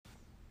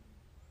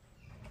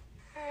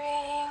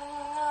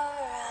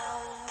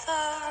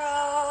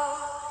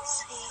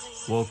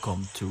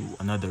Welcome to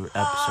another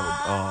episode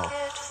of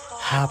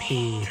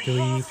Happy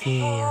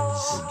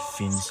Philippines. With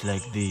Fins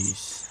Like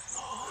This.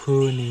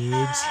 Who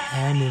needs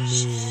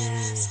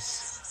enemies?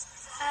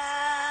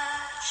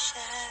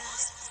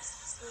 Ashes,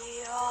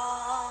 we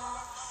all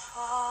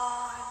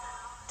fall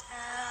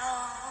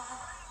down.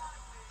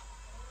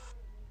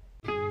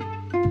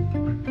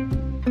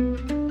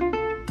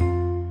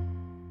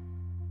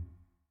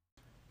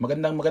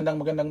 Magandang.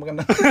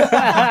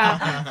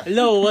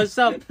 Hello, what's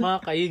up mga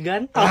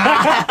kaigan?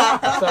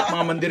 Sa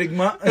mga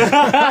mandirigma.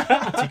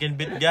 Chicken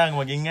Bit Gang,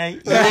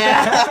 magingay.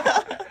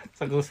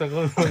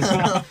 Sago-sago.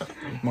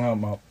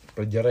 mga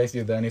plagiarize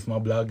yun, Danis,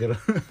 mga vlogger.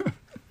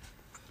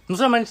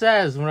 Musa man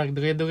siya, murag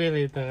dugi-dugi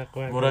rin.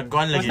 Murag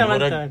kuhan lagi, Basta man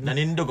murag siya.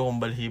 nanindog akong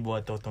balhibo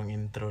ato tong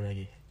intro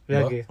lagi.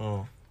 Lagi.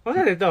 Oh.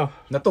 Ano dito?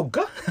 Natog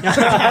ka?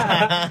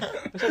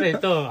 Ano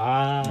dito?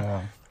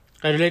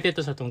 Kaya related to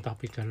sa itong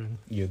topic karon.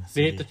 Yun.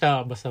 Dito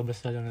siya,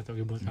 basta-basta lang na ito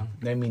ibutang.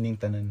 Na meaning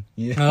tanan.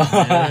 Yeah.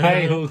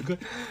 Ay, hugot.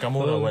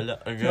 Kamura wala.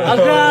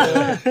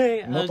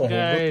 Agay! Moto,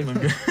 Agay!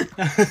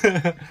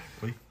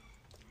 Uy.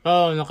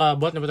 Oh,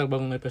 nakabuhat na ba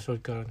bagong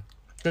episode karon?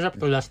 Kasi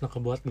ito last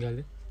nakabuhat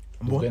galit.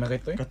 Dugay na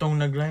kayo eh. Katong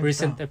nag-live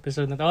Recent ta.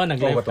 episode na ito. Oh,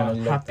 nag-live bato ka.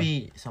 nag-live ta.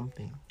 Happy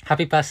something.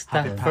 Happy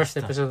Pasta. Happy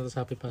First Pasta. episode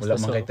sa Happy Pasta. Wala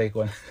man kay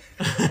Taekwondo.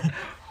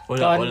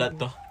 Wala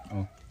to.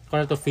 Kung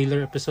ito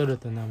filler episode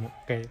ito na mo.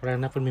 Okay, parang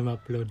na po may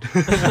ma-upload.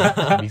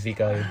 Busy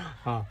ka eh.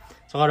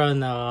 So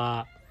karon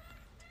na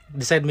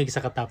decide may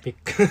isa ka topic.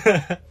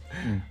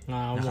 Nga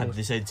mo.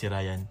 Naka-decide si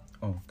Ryan.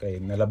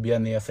 Okay,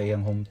 nalabyan niya sa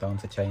iyang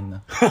hometown sa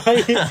China.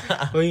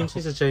 Uy, yun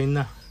siya sa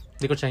China.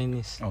 Hindi ko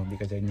Chinese. Di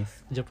ka Chinese.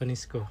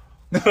 Japanese ko.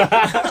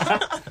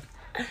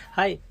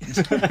 Hi.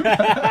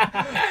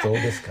 So,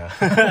 des ka.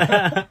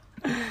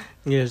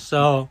 Yes,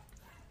 so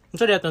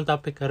ano siya itong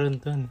topic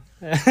karon ton?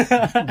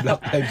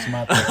 Black Lives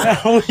Matter.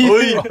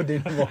 Uy!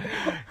 Din mo.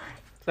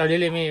 So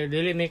dili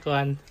mi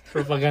kuan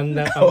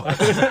propaganda pa.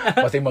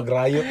 Kasi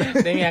mag-riot.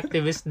 Dili mi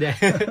activist de.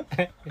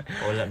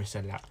 Wala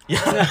misala.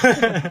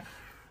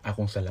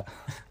 Akong sala.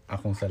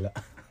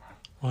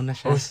 Oh na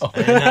siya.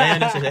 Ayun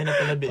na sila na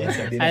pala biin.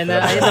 Ay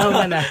na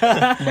na.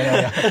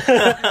 Malaya.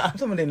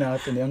 Saan mo din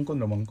natin? Yan ko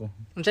naman ko.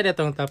 Ano siya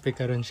itong topic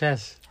karon siya?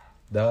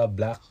 The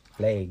Black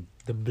Plague.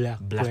 The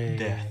Black Plague.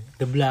 Death.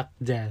 The Black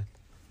Death.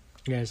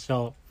 Yes,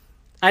 so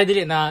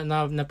dili na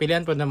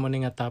napilian po na mo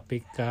nga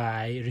topic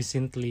kay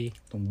recently.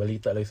 Itong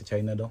balita lang sa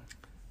China daw.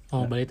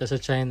 Balita sa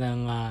China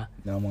nga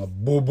Na mga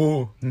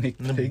bubu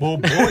Nick.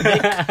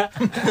 Nabubulik.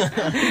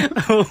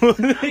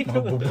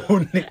 Mga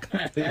bubunik.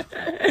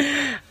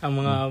 ang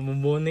mga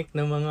bubunik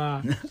na mga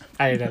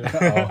ay na lang.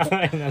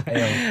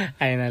 Ayun.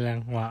 Ay na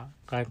lang.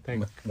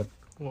 Contact.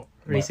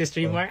 Racist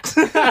remarks.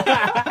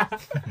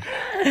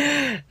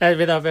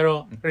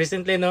 Pero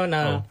recently no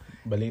na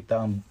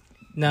Balita ang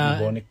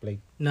bubonic plague.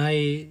 na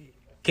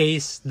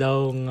case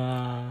daw nga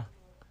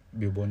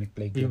Bubonic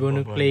plague.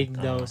 bubonic plague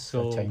Bubonic, daw.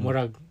 So sa China.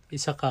 murag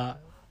isa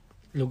ka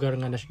lugar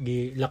nga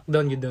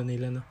lockdown gid daw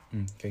nila no.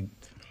 Okay.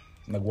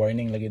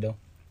 Nag-warning lagi daw.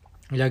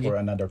 Lagi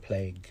For another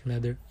plague.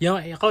 another.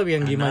 Ako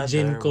yung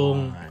imagine Another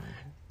kung one.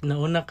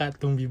 nauna ka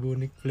itong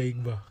bubonic plague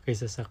ba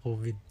kaysa sa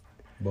COVID.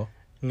 Bo?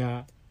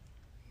 Nga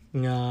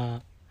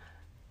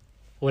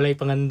walay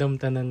pangandam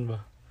tanan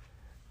ba.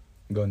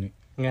 Gani.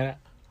 Nga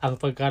ang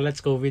pagkalat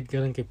sa COVID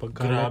karon kay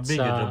pagkalat Grabe,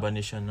 sa ganda ba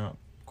ni siya na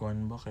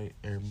kuan ba kay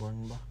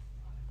airborne ba?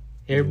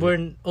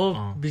 airborne.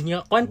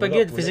 Bisnya kuan pag Wala,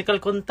 yun, physical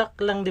contact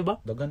lang, di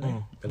ba? Dagan eh.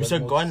 Dagan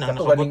Bisag mo. kuan ang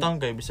Kato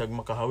nakabutang kay bisag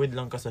makahawid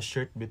lang ka sa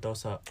shirt bitaw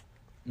sa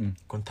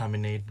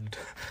contaminated.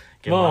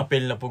 Kay Mo.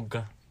 mapil na pug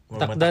ka.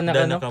 Or Takda na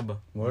ka, no? ka ba?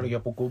 Wala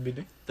lagi po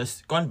COVID eh. Tas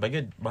kuan ba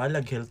gyud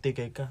bahalag healthy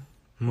kay ka.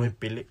 Mo'y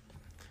pili.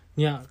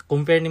 Nya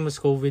compare nimo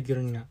sa COVID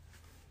karon nga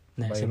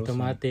na Virus,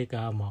 symptomatic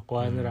mga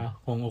kuan ra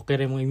kung okay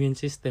ra mo immune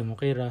system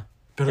okay ra.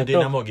 Pero di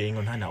Ito. na mo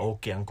giingon ha na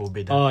okay ang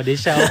COVID. Di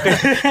siya okay.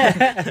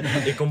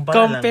 Ikumpara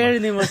Compare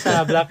lang. nimo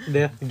sa Black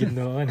Death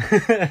ginoon.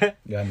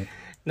 Gani.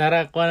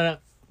 Naras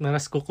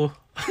kuko.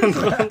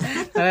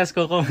 Naras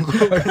kuko.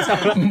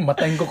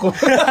 Matayin ko.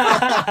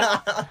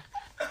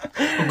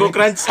 Go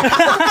crunch.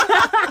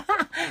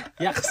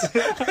 Yaks.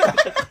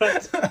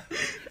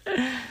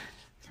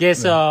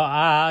 Yes, so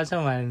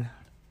asa man.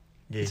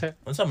 Gay.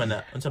 Unsa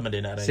man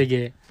din na rin.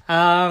 Sige.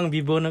 Ang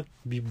bubonic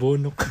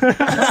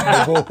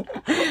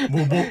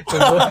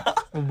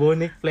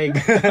bubonic plague.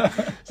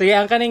 Sige,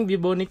 ang kaning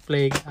bubonic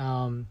plague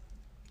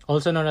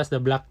also known as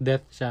the Black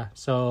Death siya.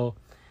 So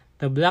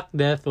the Black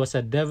Death was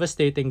a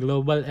devastating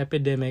global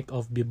epidemic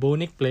of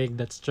bubonic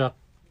plague that struck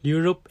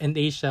Europe and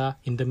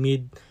Asia in the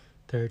mid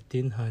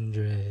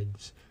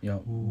 1300s.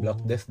 Yung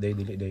Black Death day,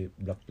 dili day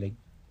Black Plague.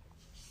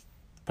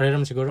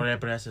 Pareram siguro.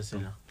 Pare-parehas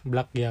sila.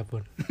 Black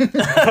gyapon.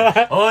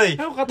 Oy!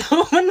 Ano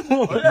katawan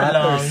mo? Wala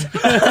lang.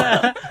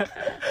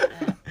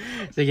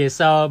 Sige,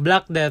 so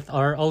Black Death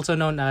or also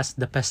known as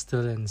the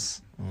pestilence.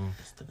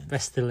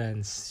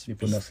 Pestilence. Di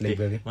po na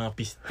slavery. Mga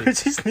piste.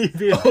 Which is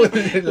slavery. Wala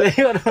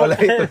ito. Wala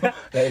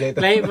ito.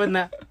 Lahi po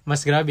na.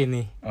 Mas grabe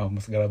ni. Oh,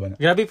 mas graba na.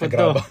 Grabe po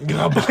to.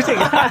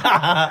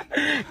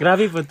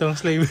 Grabe po tong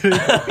slavery.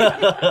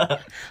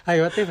 Ay,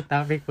 what if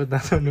topic po na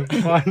no?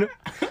 Ano?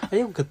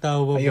 Ayaw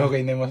katawa. Ayaw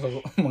kayo na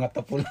mga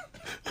tapol.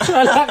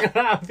 Wala,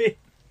 grabe.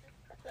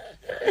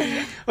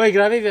 Uy,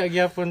 grabe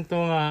gyapon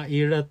tong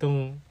era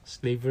tong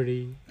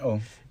slavery.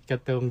 Oh,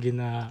 Katong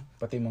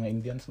pati mga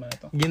Indians man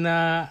ito.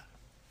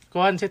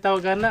 kuhan si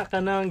tawag na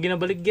kanang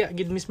ginabaligya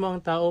gid mismo ang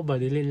tao ba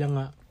dili lang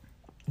nga.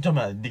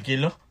 Tama, di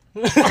kilo.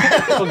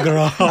 Oh,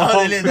 grabe.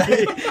 Dili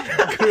dahil.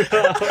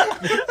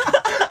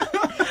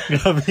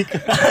 Grabe ka.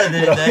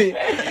 Grabe,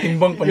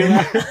 timbang pa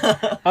nila.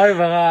 Ay,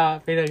 baka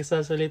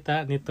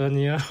pinagsasalita ni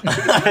Tonyo.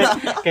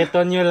 Kay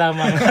Tonyo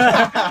lamang.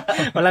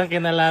 Walang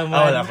kinalaman.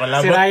 Wala ko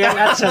labot. Si Ryan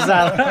at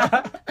Shazam.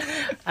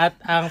 At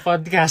ang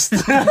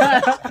podcast.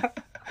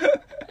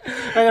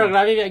 Pero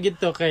grabe ka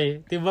gito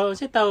kay. Diba,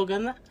 si tawag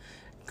na.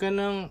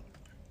 Kanang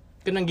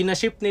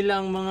ginaship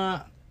nila ang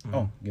mga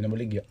Oh,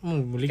 ginabaligya.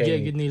 muligya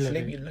gid nila.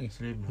 Slave yun lang.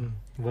 Slave.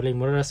 Walay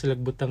mura sila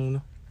butang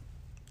no.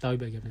 Tawag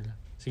ba gyud nila.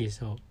 Sige,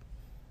 so.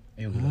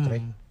 Ayaw, try.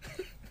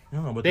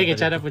 Yung abot. Sige,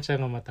 tsara po siya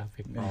nga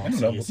matapik. Ano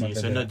Sige, labot sige. na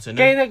Sunod.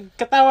 Kaya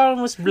nagkatawa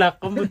mo sa black,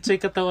 ambot sa'y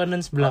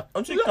katawanan sa black.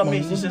 Ang sige kami,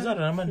 si Cesar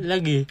naman.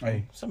 Lagi.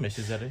 Ay, Sa may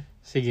Cesar eh.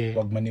 Sige.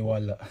 wag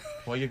maniwala.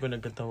 Huwag ko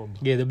nagkatawa mo.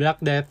 Yeah, the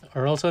Black Death,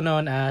 or also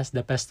known as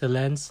the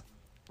pestilence,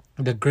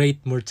 the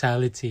Great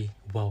Mortality,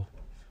 wow,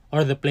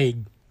 or the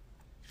plague,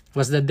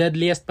 was the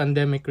deadliest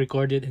pandemic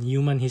recorded in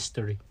human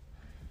history.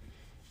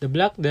 The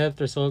Black Death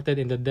resulted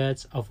in the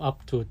deaths of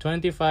up to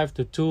 25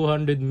 to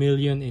 200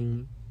 million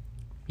in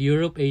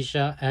Europe,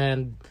 Asia,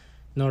 and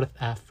North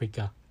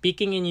Africa,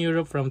 peaking in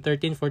Europe from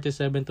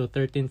 1347 to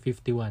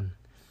 1351.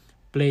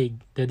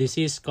 Plague, the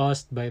disease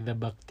caused by the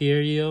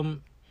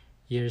bacterium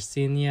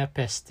Yersinia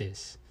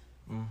pestis,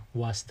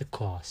 was the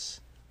cause.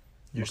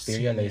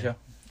 Bacteria lang siya.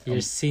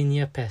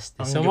 Yersinia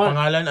pestis. Ang So,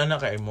 pangalan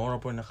anak kay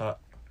moro po naka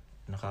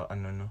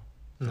ano no.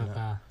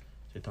 naka,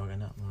 Ito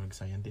na mga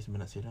scientist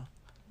ba na sila?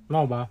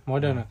 mo ba? Mo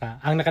daw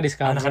ang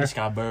naka-discover.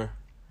 Naka-discover.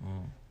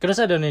 Pero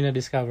sa daw na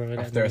na-discover?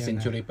 Wala After na a yun,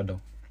 century pa daw.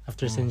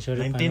 After a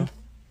century pa, 19th?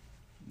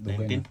 no?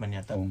 19th man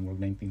yata. Oh,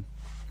 wag 19.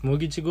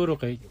 Mugid siguro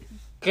kay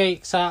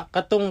sa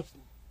katong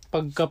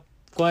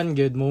pagkakuan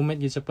gyud moment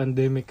gyud sa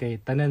pandemic kay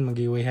tanan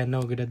magiwayhan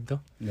na gud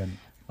to. Yan.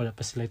 Wala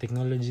pa sila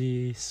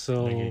technology.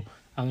 So, Okay.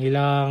 ang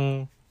ilang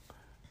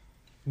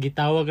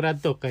gitawag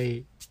radto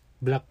kay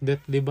Black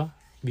Death, di ba?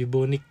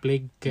 Bubonic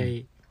plague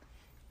kay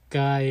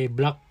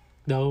black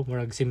daw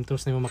murag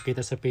symptoms na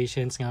makita sa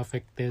patients nga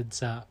affected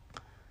sa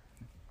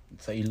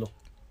Ilok.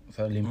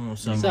 Sa lymph.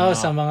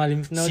 sa mga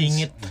lymph nodes,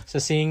 Singit. sa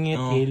singit,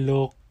 Oh.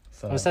 ilok,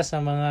 Sa basta sa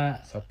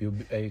mga sa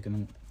pubic ay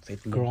kanang sa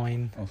itlog.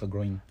 groin, Oh, sa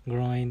groin.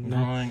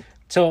 no?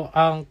 So,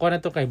 ang kuha na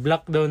to kay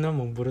black daw no,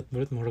 mong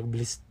burot-burot, murag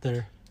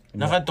blister.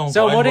 Nakatong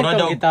So, mo rin mura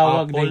tong daw,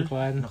 gitawag apple. din,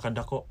 kuan.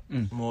 Nakadako.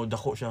 Mo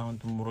dako siya ang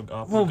murag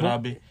Oh, apple.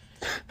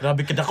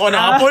 Grabe kadako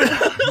na apple.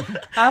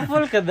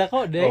 Apple kada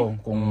ko, de. Oh,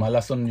 kung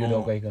malason yun daw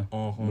kay ka.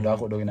 Oh,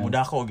 Budako daw ginana.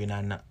 Budako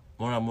ginana.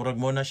 Murag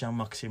mo na siya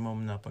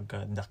maximum na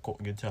pagkadako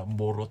gyud sa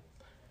borot.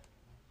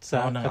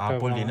 Sa nang katong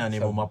apple mga- din na ni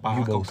sa mo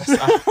mapakaw bugos. ka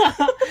sa.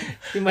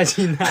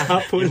 Imagine na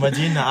apple.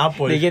 Imagine na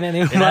apple. Bigyan na ni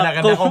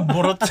Inanakad Mako. akong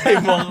burot sa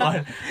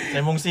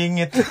imong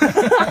singit.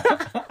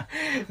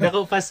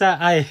 Dako pa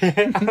sa ay.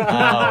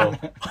 Wow.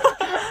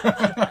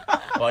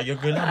 Wag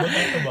ko lang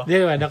ito ba? Di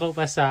ba, dako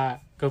pa sa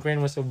compare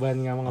mo sa uban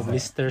nga mga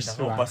blisters.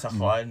 Dako pa sa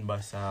kuan ba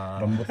sa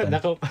Rambutan.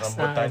 Dako pa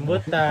sa Rambutan.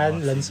 rambutan,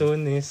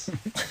 lansones.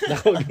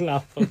 Dako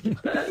ginapon.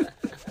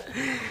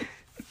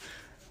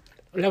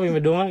 Wala, may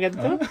madungan ka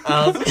to.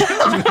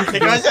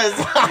 Ikaw siya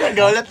sa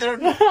gawlat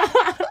ron.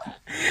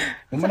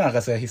 Umana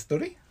ka sa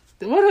history?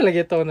 Wala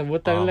lagi ito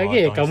nabutang Oo,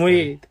 lagi. itong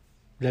Kamoy,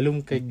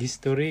 lalong kay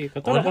history.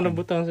 Katulad Wala. ako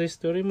nabutang sa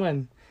history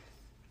man.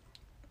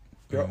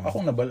 Pero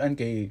akong nabalaan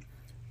kay,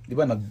 di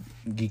ba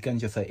naggikan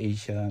siya sa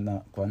Asia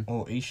na kwan?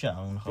 Oh, Asia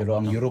ang Pero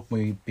ang Europe mo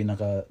yung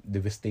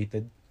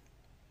pinaka-devastated.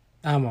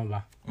 Tama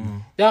ba?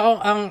 Kaya ako,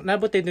 ang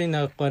nabutin din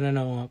na kuha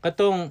na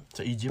katong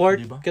Sa Egypt, port,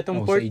 di ba? katong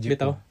Oh, port sa Egypt,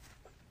 bitaw.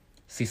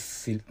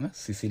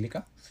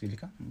 Sicilica?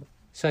 Silica?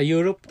 Sa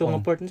Europe, itong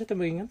port, ano sa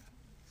tabingin?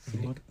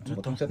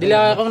 Butang sa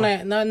Dila akong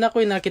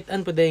nakoy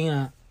nakitaan pa dahil nga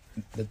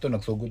Dito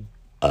nagsugod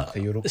sa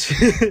Europe.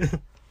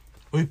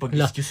 Uy,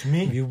 excuse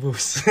me.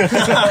 Bubos.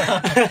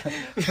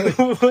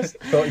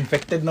 So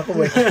infected na ko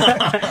boy.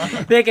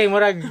 Dahil kay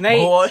Murag,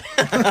 Boy.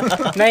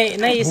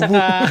 nay isa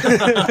ka,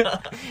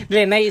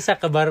 dili, nay isa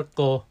ka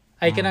barko,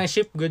 ay kanang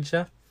ship good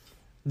siya.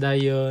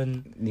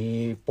 Dayon,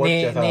 Ni port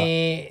siya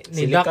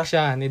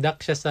sa ni dock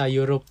siya sa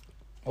Europe.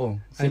 Oh,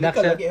 Ay, Silica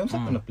siya- lagi yung sa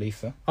na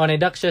place ha. O, ni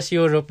dock siya sa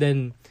Europe,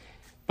 then,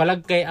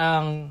 palag kay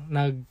ang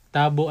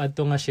nagtabo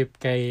adto nga ship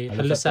kay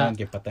halos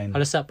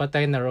sa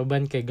patay na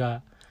roban kay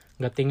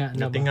gatinga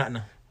na ba. Natinga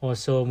na. O,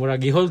 so, murag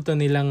gihold to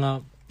nila nga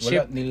Wala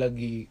ship. nila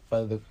gi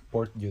pa the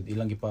port jud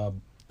ilang gi pa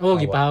O,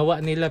 gipahawa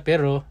nila,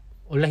 pero,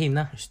 ulahin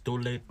na. It's too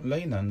late.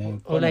 Lain na. Lain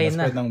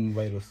na. Spread ng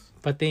virus.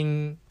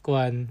 Pating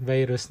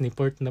virus ni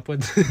port na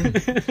pod.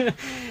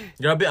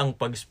 Grabe ang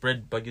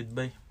pag-spread pag yun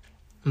ba?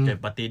 Mm. Kaya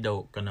pati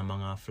daw ka na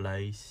mga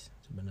flies.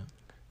 Sabi na.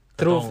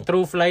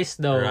 True flies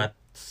daw.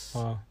 Rats.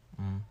 Oh.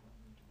 Mm.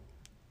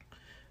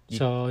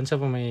 So, unsa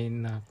pa may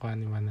nakuha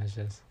ni man na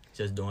siya?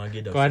 Just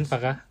dungagi daw. Kuhan pa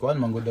ka? Kuan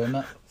manggod daw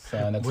na.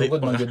 Sa Buhay nagsugod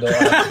pa manggod ka. daw.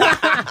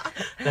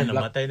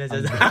 Namatay na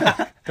siya.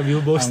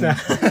 Kabubos na.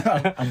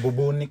 ang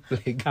bubonic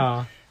plague.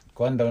 Oo.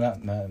 Kuan daw na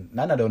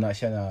daw na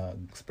siya na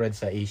spread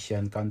sa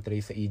Asian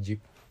country, sa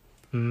Egypt.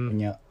 Mm.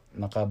 Unya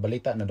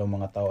nakabalita na daw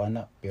mga tao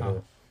ana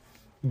pero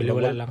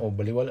Baliwala lang.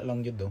 baliwala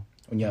lang jud daw.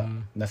 Unya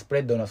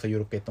na-spread daw na sa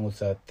Europe kay tungod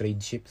sa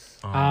trade ships.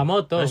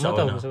 Mo to. Sa Mo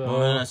to.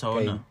 una. Na sa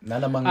Kay una.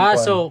 namang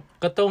So,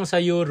 katong sa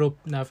Europe,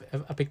 na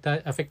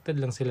affected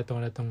lang sila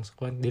tong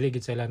kuan. Dili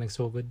gid sila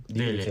nagsugod.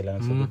 dili Dili. sila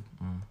nagsugod.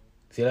 Mm.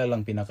 Sila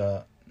lang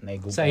pinaka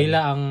naigupan. Sa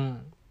ila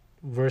ang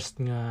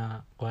worst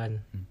nga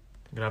kuan.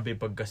 Grabe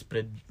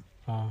pagka-spread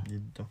Oh,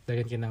 dito.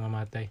 dagan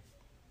kinangamatay.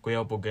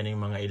 Kuya po ganing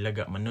mga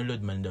ilaga.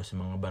 Manulod man daw sa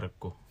mga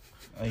barko.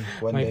 Ay,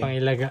 kuan May day.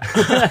 pangilaga.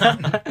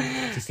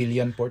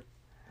 Sicilian port.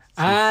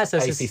 sa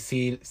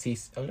Sicilian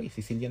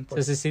port.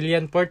 sa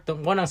Sicilian port,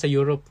 nang sa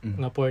Europe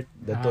nga port.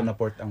 Dato na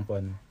port ang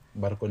kuan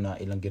barko na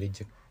ilang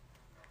gi-reject.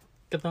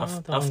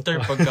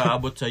 After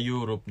pagkaabot sa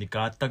Europe,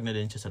 nikatag na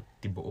din siya sa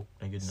tibuok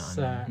na yun na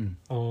sa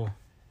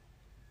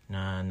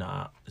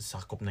na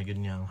sakop na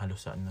yun niyang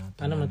halusan na.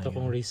 ano man na to yun.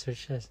 kung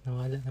research siya.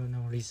 Nawala naman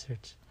ng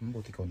research.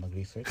 Buti ko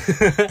nag-research.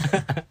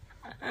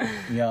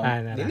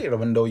 Nara. Dili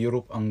raman daw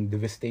Europe ang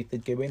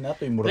devastated kay bay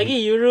nato yung murag. Lagi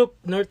Europe,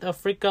 North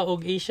Africa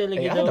ug Asia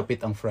lagi Ay, daw. dapit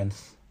ang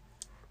France.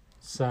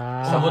 Sa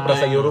Sabot ba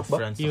sa Europe ba?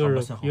 France,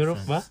 Europe. nakabasa ko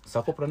Europe ba? France.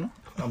 Sakop ra no?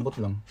 Ambot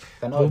lang.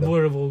 Tanaw daw.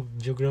 Bubur mo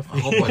geography.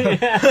 Ako pa.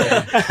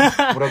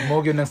 Murag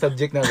mo gyud ng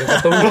subject na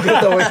katulog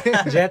ito eh.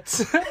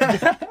 Jets.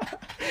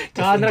 Just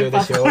Kanang enjoy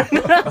the show.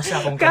 Basta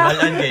akong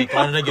kamalan kay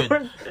kung ano yun.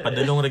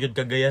 Padulong ra gyud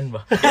Cagayan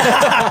ba?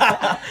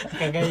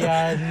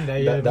 Cagayan,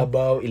 Dayan.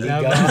 Davao,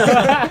 illegal.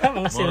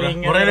 Mga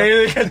silingan. Mura na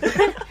yun.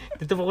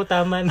 Dito pa ko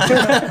taman.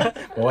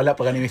 Wala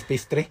pa kanimi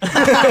space 3.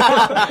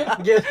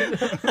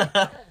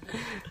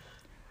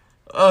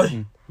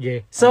 Ay.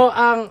 Yeah. So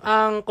ang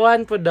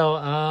kuan po daw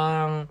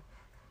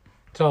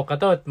so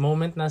katot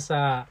moment na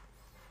sa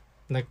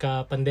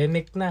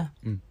nagka-pandemic na.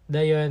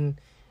 Dayon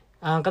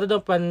ang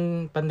katot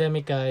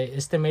pandemic ay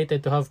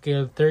estimated to have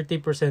killed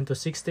 30% to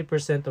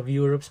 60% of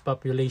Europe's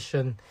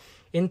population.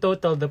 In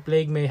total, the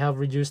plague may have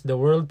reduced the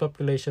world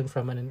population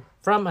from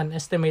an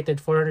estimated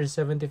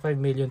 475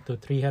 million to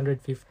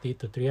 350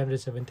 to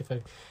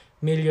 375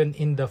 million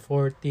in the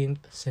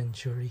 14th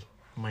century.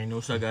 May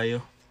nusa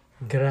gayo.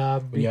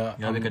 Grabe. Unya,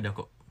 Grabe ka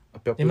dako.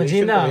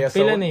 Imagine na,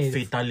 pila ni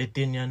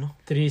Fatality niya no.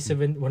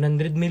 100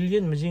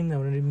 million, imagine na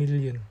 100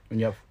 million.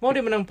 Unya, Mo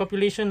di man ang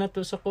population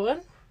nato sa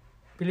kuan?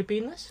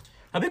 Pilipinas?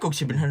 Abi kog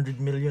 700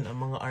 million ang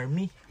mga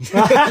army.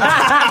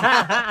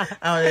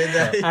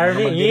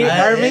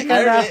 Army ka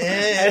na.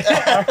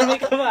 Army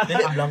ka ba?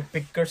 Dili blank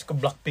pickers ko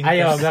black pinkers.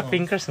 Ayo,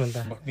 Blackpinkers man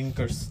ta. Black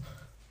pinkers.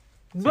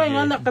 Ba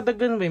nga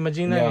nakadagan ba?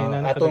 Imagine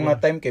na ato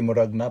nga time kay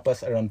murag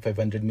napas around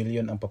 500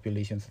 million ang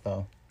population sa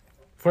tao.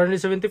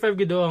 475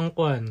 gid ang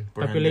kuan.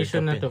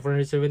 Population na to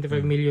 475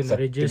 million Sa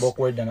reduced. tibok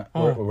word na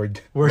word.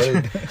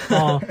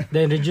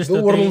 Then reduced The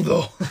to world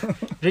though.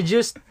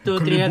 reduced to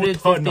Kalibutan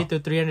 350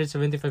 to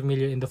 375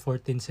 million in the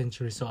 14th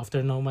century. So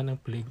after naman ang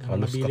plague, ang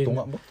Halos nabilin.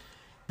 katunga ba?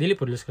 Dili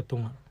po halos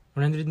katunga.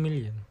 100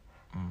 million.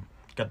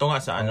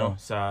 Katunga sa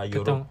ano sa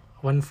Europe. Katong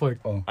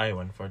 1/4. Oh. Ay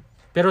 1/4.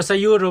 Pero sa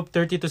Europe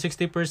 30 to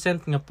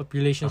 60% nga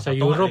population sa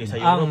katunga Europe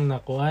sa ang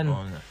nakuan.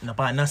 Oh,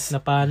 napanas.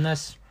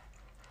 Napanas.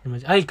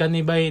 Ay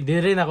kanibay di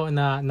rin ako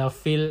na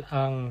feel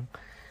ang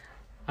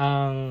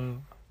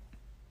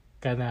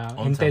kana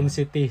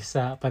intensity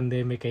sa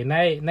pandemic kay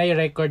nay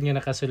record nga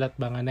nakasulat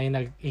ba nga nay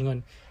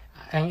nag-ingon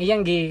ang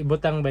iyang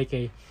gibutang bay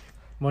kay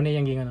mo na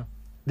iyang gingon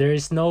there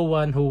is no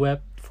one who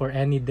wept for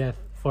any death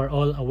for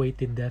all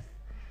awaited death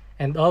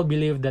and all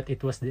believed that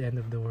it was the end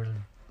of the world.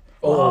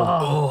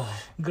 Oh.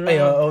 Grabe.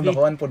 Ay,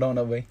 nakuan po daw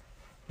na bay.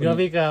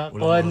 Grabe ka. Wala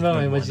Kuhan ba ko,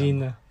 may wala. imagine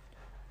na.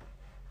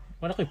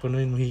 Wala ko'y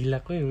punuin mo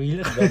hila ko.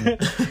 Hila ko.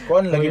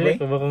 Kuan lagi bay.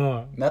 Hila ko baka mo.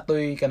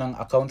 Natoy kanang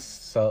accounts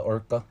sa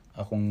Orca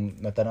akong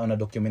natanaw na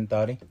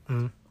documentary.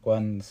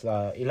 Kuan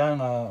sa ilang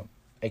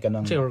ay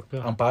kanang Si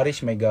Orca. ang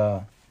parish may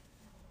ga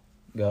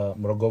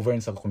mura govern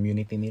sa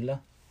community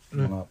nila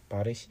mga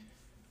parish.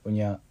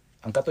 Unya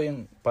ang kato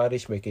yung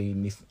parish bay kay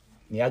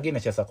niagi na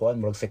siya sa kuan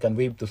murag second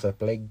wave to sa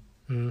plague.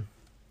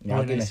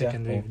 Niagi na siya.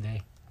 Second wave day.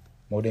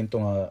 Mo din to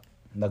nga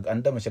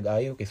nag-andam man siya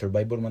ayo kay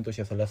survivor man to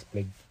siya sa last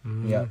plague.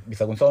 Nya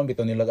bisag kung saan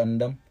bitaw nila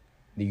andam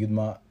di gyud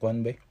ma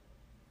kuan bay.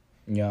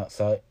 Nya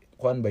sa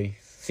kuan bay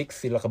 6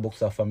 sila kabuk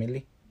sa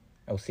family.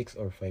 O 6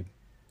 or 5.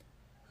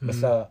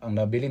 Basta ang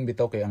nabilin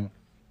bitaw kay ang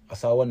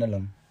asawa na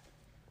lang.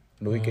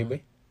 Luhi kay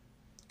bay.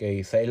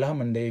 Kay sa ilaha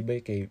man day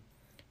bay kay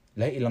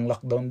lahi ilang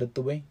lockdown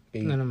dito bay.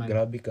 Kay Ano naman?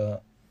 grabe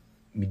ka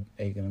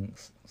ay kanang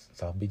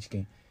savage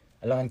kay.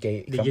 Alangan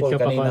kay Digit example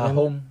ka pa kanina kuanan.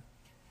 home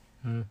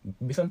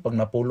bisan pag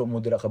napulo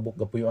mo dira kabuk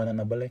gapuyuan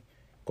na balay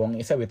kung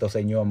isa bitaw sa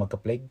inyo ang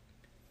magka-plague,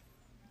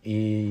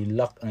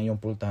 i-lock ang iyong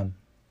pultahan.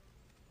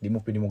 Di mo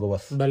pwede mo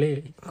gawas.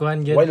 Bali,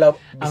 kuan gyud. Wala,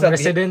 Ang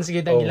residents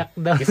gyud ang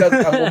i-lockdown. Bisag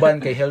ang uban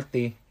kay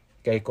healthy,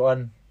 kay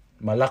kuan,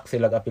 malak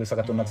sila apil sa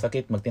katong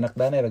nagsakit,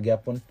 magtinakda na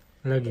ragyapon.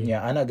 Lagi.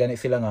 Nya ana gani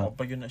sila nga O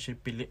pag yun na siya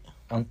pili.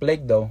 ang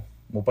plague daw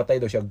mupatay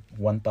daw siya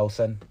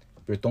 1,000.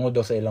 Pero tungod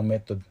daw sa ilang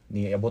method,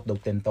 ni abot daw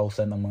 10,000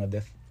 ang mga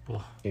death. Oh.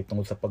 Kay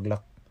tungod sa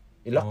paglock.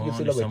 Ilock Oh, yun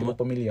sila di kay samot. tibuok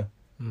pamilya.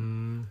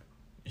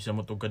 Isa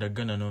mo itong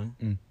kadagan na nun.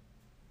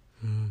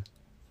 Mm.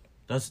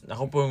 Tapos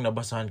ako po yung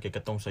nabasahan kay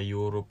katong sa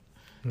Europe.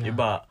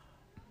 Diba,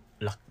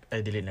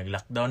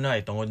 nag-lockdown na,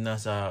 tungod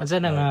na sa... Unsa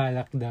na nga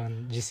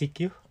lockdown?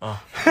 GCQ? Ah.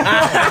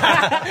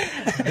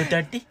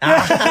 Duterte?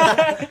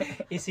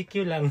 ECQ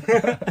lang.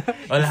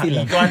 Wala,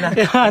 ikaw na.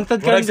 Antod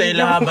Murag sa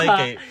ilahabay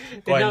kay...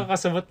 Tinang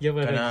kasabot gyud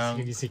ba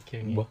kanang-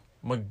 GCQ. Ba?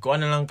 Magkuha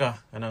na lang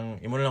ka. Kanang,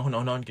 imo na lang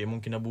hunahon kay imong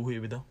kinabuhi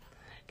bitaw.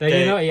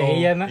 Lagi no,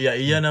 iya na.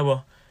 Iya na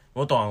ba?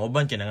 Mo to ang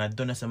uban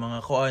kinangadto na sa mga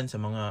kuan, sa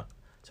mga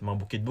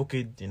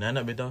bukid-bukid,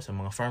 inana bitaw sa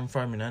mga farm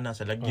inana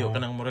sa lagyo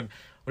kanang murag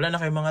wala na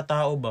kay mga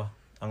tao ba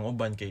ang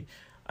uban kay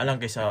alang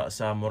kay sa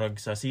murag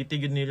sa city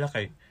gid nila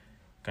kay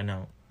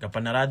kanang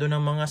kapanarado ng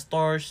mga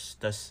stores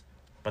tas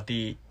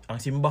pati ang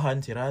simbahan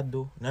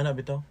sirado nana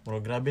bitaw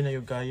murag grabe na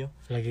yung kayo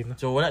Lagi no.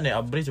 so wala na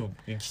average so,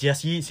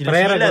 sila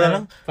Parehara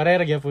na lang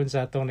gyapon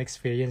sa atong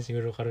experience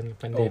siguro karon ng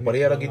pandemic.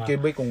 Pareha ra gid kay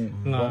bay kung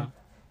nga.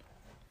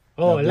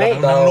 Oh,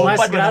 Nag-lockdown. like mas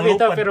Nang grabe to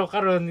lupad. pero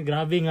karon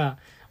grabe nga.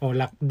 Oh,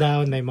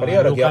 lockdown na Pareha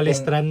mga ra locally gyapon.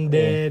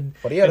 stranded.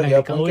 Pareha ra kanang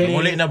gyapon ikauli. kay-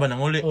 nanguli na ba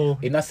nanguli Oh,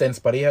 in a sense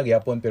pareha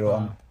gyapon pero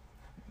ang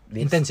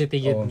intensity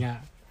Oh. gyud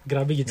nga.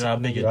 Grabe gyud sa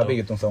Grabe una. gyud. grabe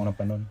gid tong sa unang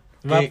panon.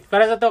 Kay-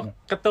 Para sa to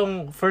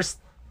katong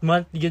first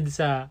month gyud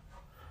sa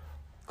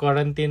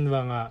quarantine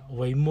ba nga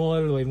way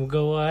mall, way mo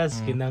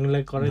gawas,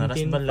 kinahanglan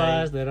quarantine Naras balay.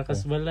 pass, darakas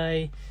balay.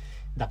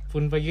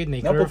 Dakpon pa gyud, na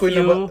Napo ko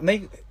curfew. na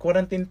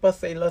quarantine pass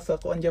sa ila sa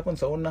kuan gyapon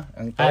sa una.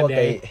 Ang tawag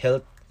dahil- kay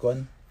health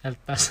kuan,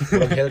 Health pass.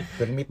 murag health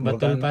permit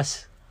Batul murag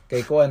pass.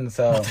 kay kuan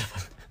sa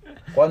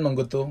kuan man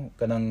gud to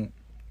kanang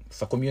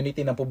sa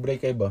community na pobre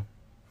kay ba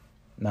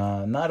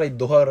na naray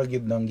duha ra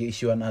gyud nang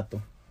gi-issuean ato.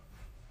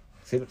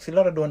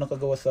 Sila ra duha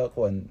nakagawa sa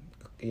kuan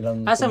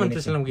ilang Asa man to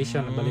community. silang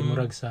gisyon na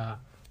balimurag sa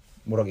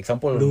Murag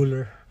example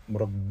ruler.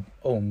 murag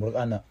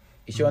ana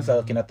issuean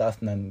sa kinataas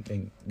nan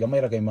gamay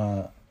ra kay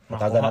mataga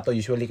Makuha. nato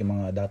usually kay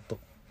mga dato.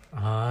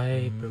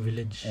 Ay,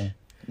 privilege.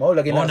 Mao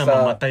lagi Oo na na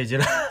sa mamatay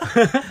sila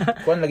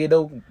kuan lagi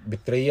daw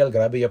betrayal,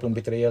 grabe yapon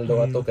betrayal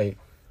daw ato kay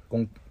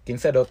kung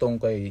kinsa daw tong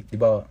kay di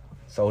ba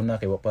sa una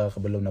kay wa pa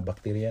kabalo na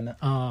bakterya na.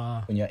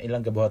 Kunya ilang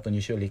gabuhaton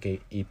usually kay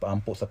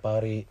ipaampo sa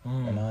pari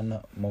anana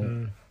mo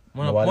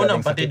nawala Muna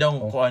rin pati sakit. daw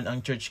Oh. kuan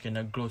ang church kay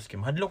nag-close kay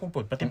hadlo kung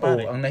pod pati Oo,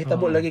 pare. ang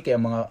nahitabo lagi kay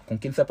ang mga kung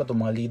kinsa pa tong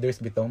mga leaders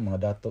bitaw mga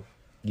dato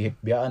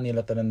gihibiyaan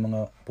nila tanan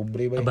mga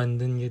pobre ba.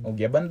 Abandon yun. O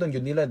giabandon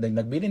yun nila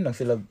nagbilin lang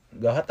sila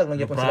gahatag lang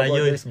gyapon sila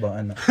Luprayo, orders ba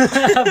ana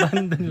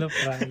Abandon lang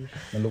pray.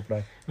 nalupra.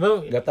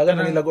 Well, Gatagan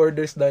na nila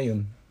orders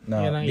dayon na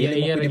Yan ang dili mo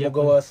iya-iya pwede ra mo gyapon.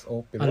 gawas o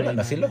pero Alay wala na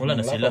na. sila Wala na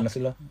Wala sila. pa na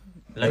sila.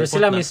 pero Lagpot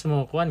sila na. mismo,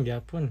 kuan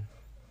gyapon.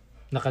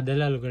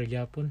 Nakadala lugar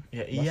gyapon.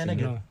 Iya na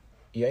gyud. No,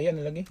 Iya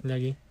na lagi.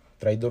 lagi.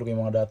 Traidor kay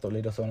mga dato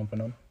lida sa unang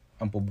panahon.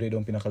 Ang pobre daw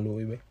ang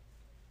pinakaluoy ba.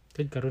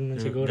 Tud karon man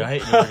siguro. Gahi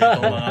na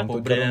itong mga Ang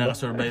pobre karon na ba?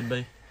 nakasurvive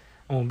bay.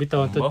 Oh,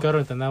 bitaw tud Ba?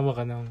 karon tanawa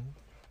ka nang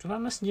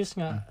Tramas news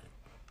nga.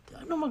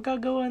 Ano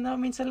magagawa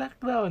namin sa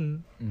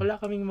lockdown? Wala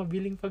kaming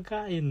mabiling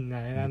pagkain.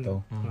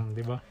 Bitaw.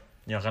 Di ba?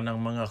 Ya ka ng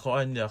mga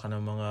kuan, ya ka ng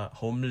mga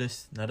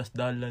homeless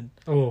narasdalan.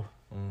 Oh.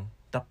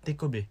 Tapti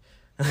ko be.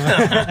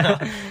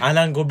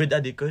 Anang COVID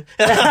adi ko.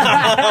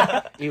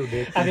 Ew,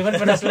 det. Di man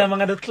pa na sila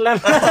mga dutlan.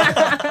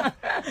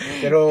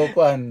 Pero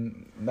kuan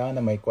na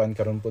may kuan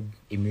karon pod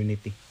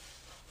immunity.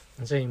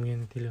 Ano sa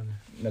immunity lang?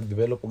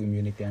 Nag-develop og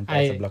immunity ang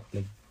Ay. sa Black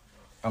Plague.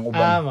 Ang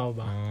uban Mao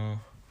ba?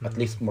 at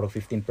least more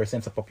 15%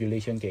 sa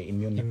population kay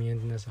immune na.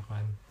 Immune na sa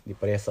kwan. Di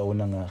pareha sa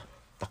una nga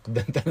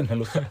takdan tanan na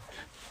lusa.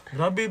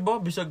 Grabe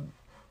ba bisag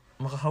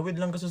makahawid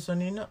lang ka sa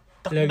sanina.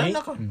 Takdan Lagi?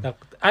 na ka.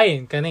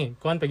 Ay, kani.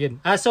 Kuan pa yun.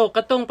 So,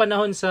 katong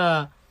panahon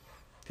sa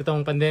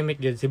katong pandemic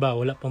yun, siba,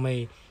 wala pa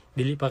may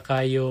dili pa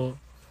kayo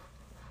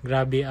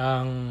grabe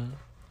ang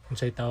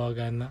unsay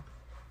tawagan na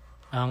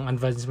ang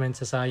advancement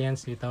sa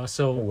science bitaw.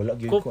 So, Wala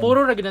gyud ko.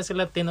 puro ra gid na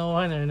sila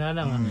tinuhan na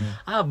lang.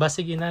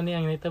 Basig inani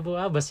ang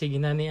nitabo, basig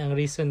inani ang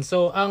reason.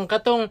 So, ang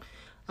katong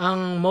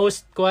ang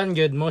most kuan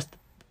gyud, most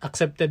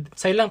accepted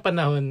sa ilang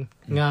panahon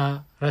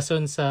nga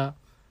rason sa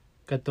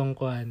katong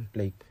kuan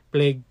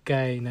plague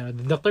kay na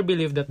the doctor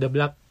believed that the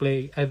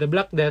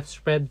black death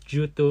spread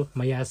due to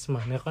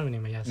miasma. Nakon man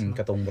ni miasma.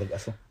 Katong murag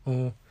aso.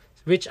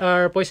 Which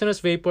are poisonous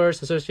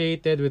vapors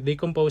associated with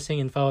decomposing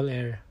in foul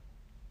air.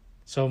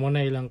 So mo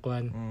na ilang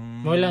kuan.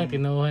 Mo lang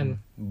tinuhan.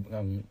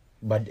 Ang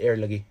bad air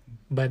lagi.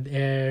 Bad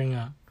air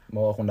nga.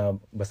 Mao ako na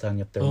basahan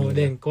nga term. nila.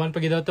 Then kuan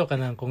pag daw to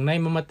kanang kung nay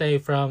mamatay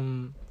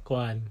from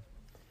kuan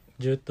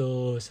due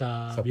to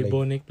sa Sa plague.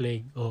 bubonic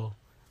plague.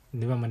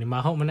 Di ba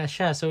manimaho man na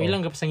siya. So ilang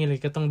kapasangil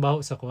katong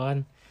baho sa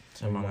kuan.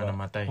 Sa mga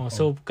namatay.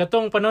 So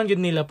katong panahon gyud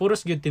nila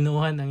puros gyud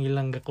tinuhan ang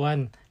ilang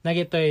gakuan.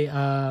 Nagitoy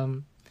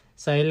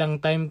sa ilang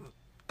time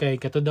kay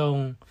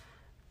katudong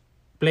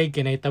plague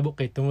kay nahitabo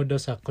kay tungod daw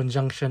sa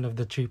conjunction of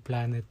the three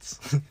planets.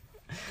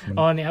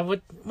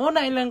 Niabot mo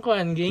na ilang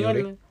kuan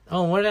gingon.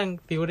 Mo lang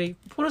theory.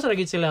 Puro sa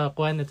lagi sila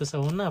kuan ito sa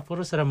una,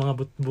 puro sa mga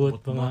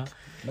butbut, mga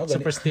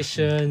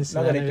superstitions.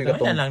 Na ganito ka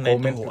Wala lang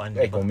naituhuan,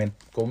 diba?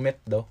 comment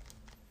daw.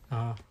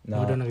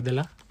 Mo daw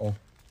nagdala.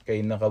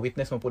 Kay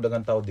naka-witness mo po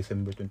dagang tao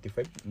December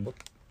 25. But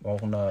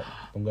ako na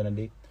tungga na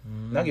date.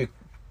 Nagi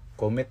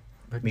comet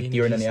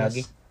meteor na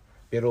niagi.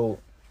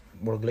 Pero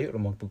murag layo ra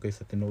magpug kay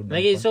sa tinuod.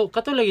 Lagi so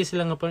kato lagi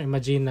sila nga pa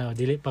imagine na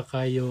dili pa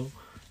kayo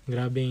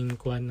grabing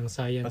kuan ng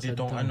science Pati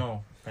itong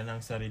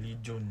kanang sa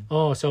religion.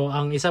 so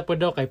ang isa po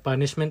daw kay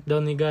punishment daw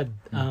ni God.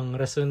 Ang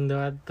rason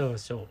daw ato.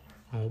 So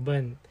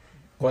ban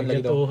kuan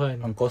lagi daw.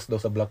 gatuhan. Ang cause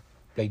daw sa black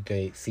plague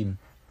kay sin.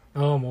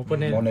 Mo po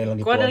na. Mo na lang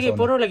Kuan lagi gituon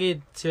sa puro lagi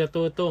sila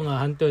tuto nga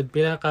hantod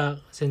pila ka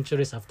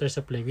centuries after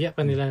sa plague. Ya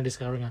pa nila na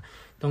discover nga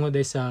tungod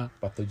ay sa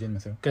pathogen na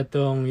sir.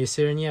 katong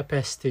Yersinia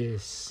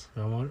pestis.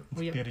 Tong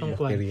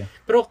kuan. Bacteria.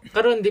 Pero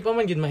karon di pa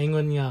man gid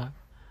maingon nga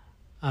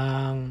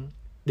ang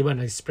di ba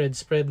nag-spread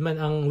man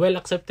ang well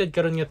accepted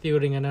karon nga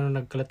theory nga nano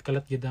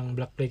nagkalat-kalat gid ang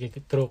black plague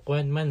kay through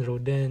kuan man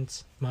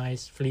rodents,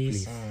 mice,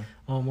 fleas.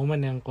 Mo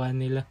man ang kuan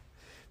nila.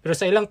 Pero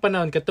sa ilang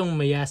panahon katong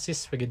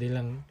meiosis pa gid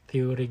ilang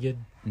theory gid.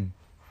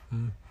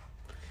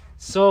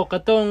 So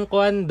katong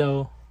kuan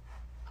daw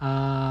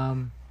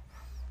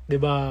di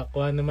ba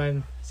kuan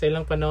naman sa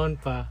ilang panahon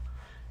pa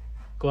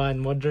kuan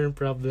modern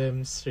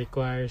problems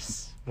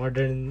requires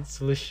modern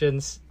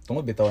solutions.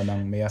 Tungod bitaw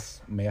ng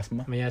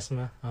miasma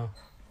Miasma.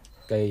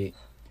 kay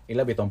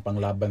ila bitong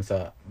panglaban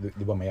sa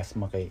di ba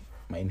miasma kay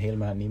ma-inhale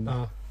man nimo.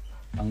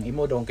 Ang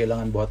imo daw ang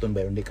kailangan buhaton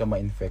ba hindi ka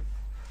ma-infect.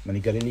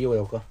 Manigarilyo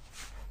daw ka.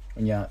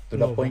 Unya to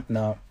the point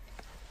na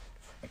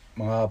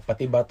mga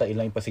pati bata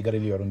ilang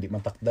ipasigarilyo aron di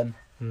matakdan.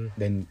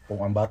 Then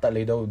kung ang bata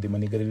lay daw di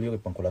manigarilyo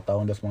kay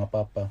pangkulatawon daw sa mga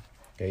papa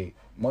kay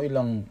mo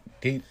ilang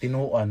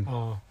tinuan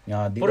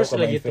nga di Puro daw ka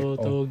sila ma-infect.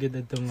 gito gid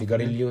adtong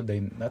Sigarilyo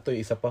then nato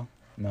isa pa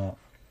na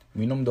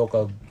minom daw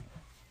kag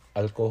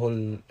alcohol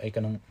ay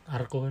kanang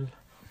alcohol.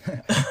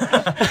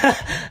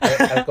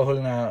 alcohol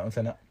na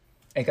unsa na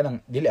ay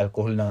kanang dili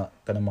alcohol na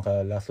kanang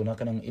makalaso na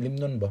kanang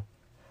ilimnon ba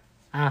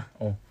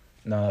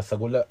na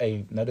sagula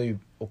ay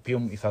nadoy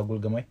opium isagol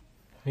gamay.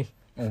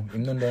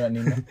 Imnon daw na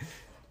nimo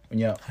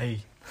unya Hay.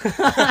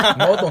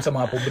 mao tong sa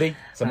mga pobre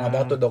sa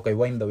mga dato daw kay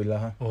wine daw ila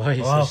ha.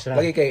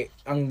 Lagi kay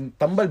ang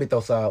tambal bitaw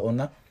sa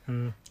una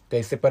kay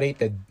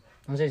separated.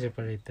 Ano siya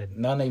separated?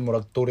 Nanay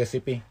murag two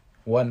recipe.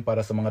 One para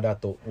sa mga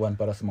dato, one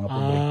para sa mga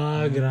pobre.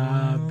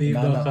 Grabe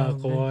Nana. baka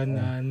kuan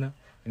na.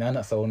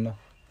 Inana sa una.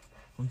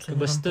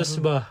 Bastos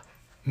ba?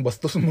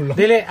 Bastos mo lang.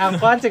 Dili, ang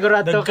kuan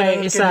siguro ato kay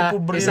Dagkanan isa kay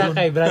pobre isa ron.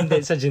 kay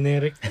branded sa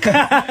generic.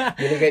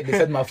 Dili kay di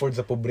sad ma-afford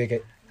sa pobre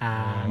kay.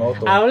 Mao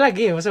to.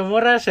 Lagi, mas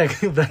mura siya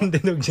kay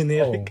branded og Oh,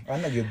 generic.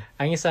 ana gyud.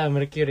 Ang isa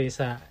Mercury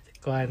sa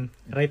kuan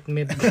right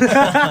mid.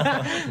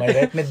 May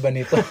right med ba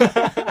nito?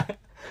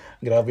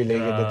 Grabe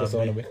lagi dito sa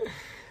ano ba?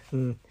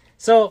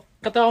 So,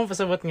 katawang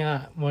pasabot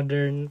nga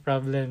modern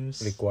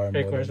problems Require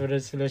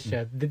modern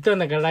solution. Dito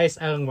nag-arise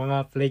ang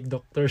mga plague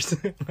doctors.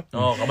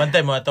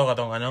 Kabantay mo ato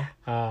katong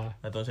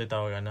atong sa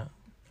tawag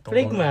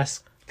Plague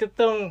mask.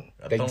 Katong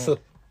Kay suit.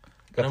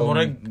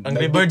 murag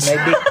Angry Birds.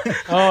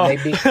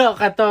 Naibig.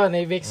 kato,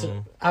 naibig.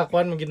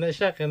 Akuan mo gina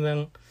siya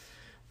kanang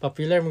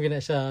popular mo gina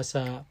siya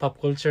sa pop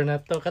culture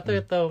na to. Kato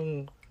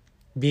itong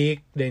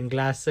beak, then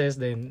glasses,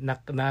 then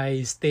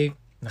stick,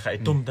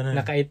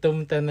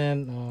 nakaitom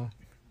tanan.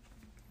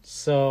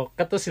 So,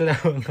 kato sila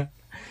mga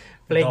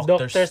plague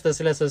doctors to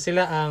sila. So,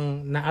 sila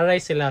ang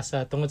na-arise sila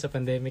sa tungod sa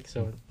pandemic.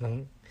 So,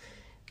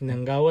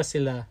 nanggawas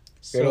sila.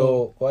 So, Pero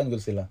kuan gud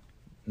sila.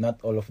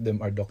 Not all of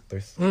them are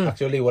doctors.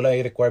 Actually, wala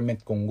yung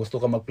requirement kung gusto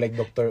ka mag-plague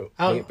doctor,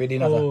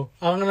 pwede na ka.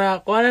 Ang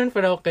nakuhanan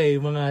pa daw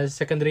kay mga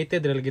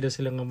second-rated, lagi daw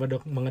sila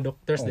mga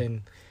doctors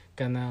din.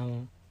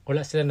 Kanang,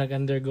 wala sila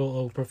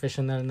nag-undergo o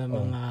professional na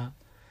mga...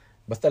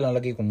 Basta lang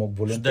lagi kung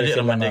mag-volunteer Dali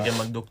sila raman na... kay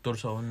mag-doktor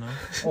sa una.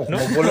 kung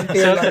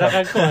mag-volunteer lang.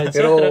 Self-track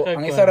Pero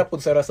ang isa ra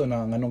pud sa rason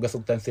na nganong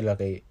gasugtan sila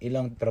kay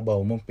ilang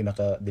trabaho mo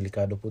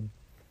pinaka-delikado pud.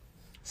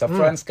 Sa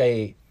France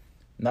kay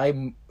naay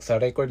sa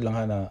record lang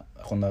ha na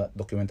ako na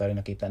documentary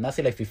nakita na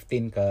sila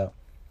 15 ka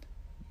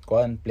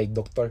kuan plague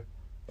doctor.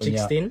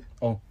 16?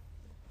 5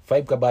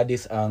 ka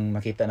bodies ang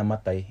nakita na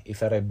matay,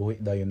 isa ra buhi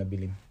dayon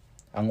nabilin.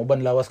 Ang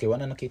uban lawas kay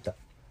wala nakita.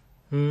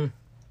 To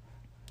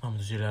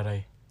sila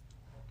ray.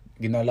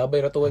 Ginalabay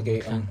ra to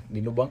kay ang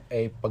dilubang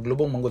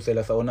paglubong manggod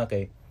sila sa una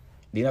kay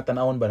di na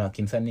tan-awon ba na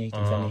kinsa ni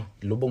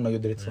lubong na gyud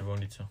diretso. Sabong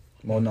dito.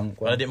 Mao nang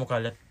Wala di mo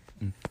kalat.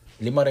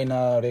 5 ray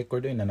na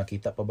record na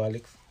nakita pa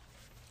balik.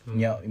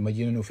 Nya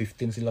imagine no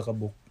 15 sila ka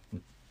book.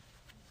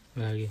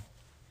 Lagi.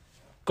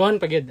 Kon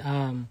pagid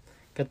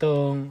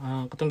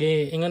katong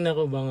giingon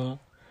nako ba nga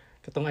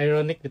katong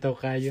ironic bitaw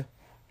kayo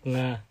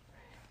nga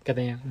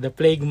katanya the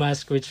plague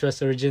mask which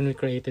was originally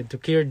created to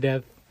cure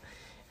death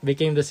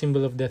became the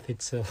symbol of death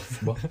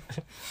itself.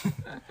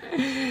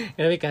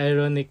 Grabe ka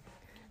ironic.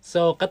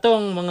 So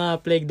katong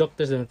mga plague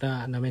doctors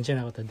na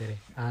mention ako ta dire.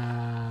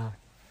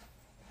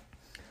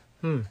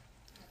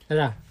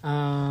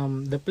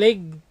 The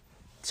plague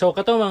So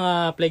katong mga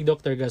plague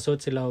doctor gasot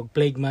sila og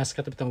plague mask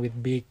katong with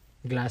big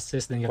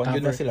glasses then Kung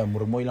yun na cover. sila,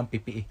 murmoy lang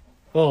PPE.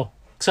 Oh,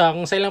 sa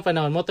kung sa ilang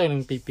panahon mo to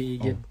yung PPE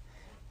gid.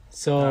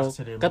 So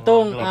Actually, mga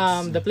katong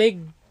gloves. the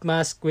plague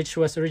mask which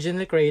was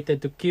originally created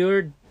to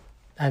cure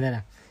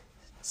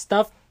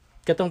stuffed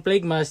katong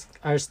plague mask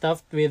are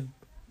stuffed with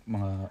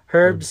Mga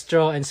herbs,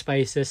 straw and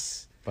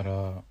spices.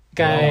 para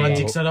Kay- Mga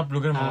magic sarap,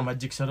 lugar, mga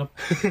magic sarap.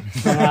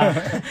 Mga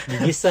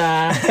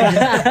gigisa.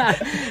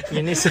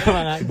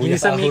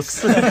 Ginisa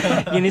mix.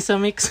 Ginisa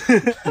mix.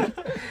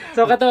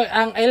 So kato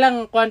ang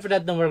ilang kuan for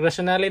that no more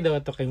rationally daw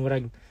to kay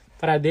murag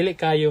para dili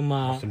kayo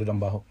sulod ang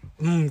baho.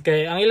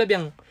 kay ang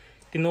ilabiyang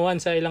tinuan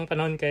sa ilang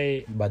panahon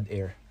kay Bad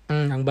air.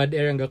 ang bad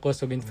air ang gakos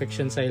og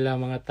infection sa ilang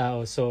mga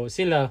tao. So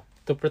sila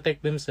to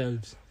protect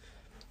themselves.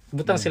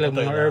 Butang sila Ito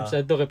mga ila. herbs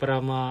ato kay para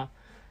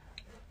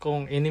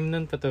kung inim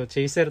nun pa to,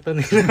 chaser to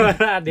nila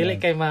para dili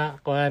kay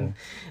makuan.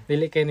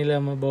 Dili kay nila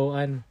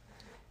mabawaan.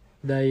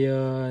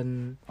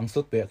 Dayon Ang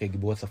suit pa kay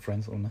gibuhat sa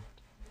France una.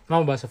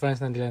 mao ba sa France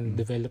na nila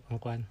develop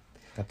ang kuan.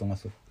 Katong nga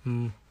suit.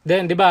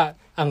 Then di ba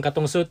ang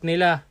katong suit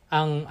nila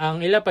ang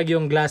ila pag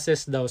yung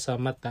glasses daw sa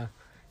mata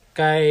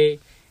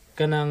kay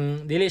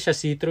kanang dili siya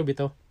see-through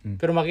bitaw.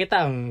 Pero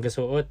makita ang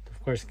gasuot of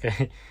course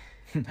kay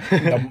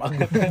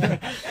Damag.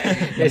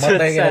 Yes,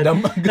 Namatay sad. ka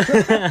damag.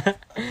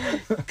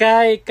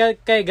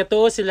 kay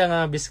gatuo sila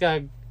nga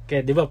biskag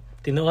kay di ba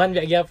tinuhan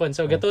biya gyapon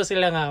so gatuo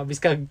sila nga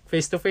biskag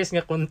face to face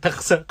nga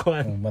contact sa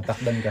kuan.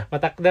 Matakdan ka.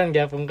 Matakdan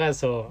gyapon ka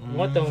so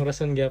mo tong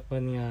rason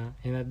gyapon nga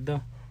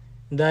inadto.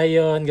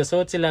 Dayon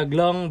gasuot sila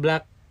long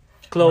black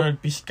cloak. Mga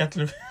piskat,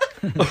 lugar.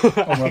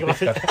 Mga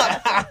piskat.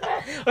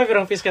 Oy, pero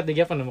ang piskat di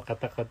gyapon na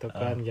makatakot to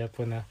kuan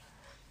gyapon na.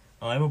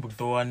 Ay mo,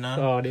 bugtuan na.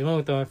 Oh, di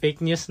mo to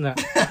fake news na.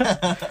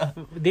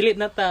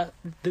 Delete na ta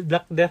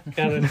Black Death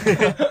karon.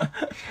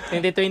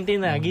 2020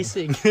 na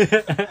gising.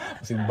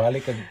 Kasi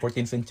balik kag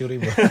 14th century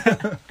bro.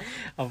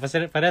 Oh,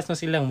 parehas mo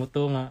silang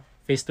muto nga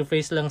face to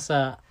face lang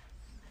sa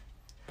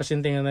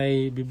pasyente nga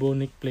may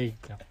bubonic plague.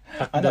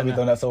 Takda Ano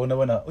bitaw na sa una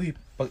ba na, uy,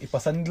 pag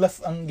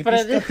ipasanglas ang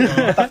Para-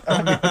 gipiskat,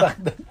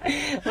 matakdan.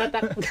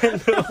 Matakdan.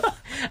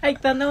 Ay,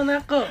 tanaw na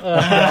ako.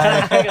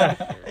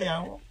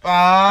 Ayaw.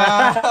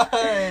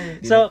 Ay!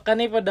 So,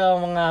 kani pa daw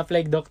mga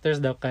plague doctors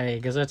daw kay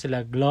gasot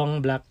sila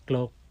long black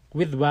cloak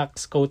with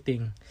wax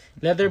coating,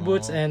 leather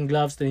boots and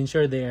gloves to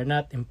ensure they are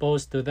not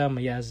imposed to the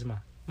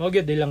miasma. Mo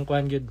gyud ilang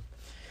kuan gyud.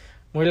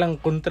 Mo ilang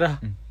kontra,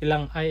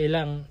 ilang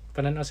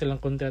pananaw silang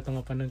kontra tong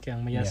panon kay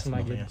ang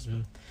miasma Miasma,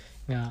 gyud.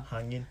 Nga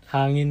Hangin.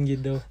 hangin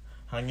gyud daw.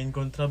 Hangin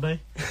kontra ba?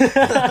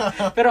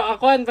 Pero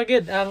akuan pa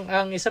gyud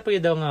ang isa pa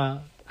gyud daw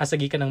nga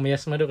asagi ka ng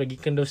miasma daw kay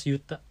gikan daw sa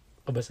yuta.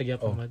 Kabasa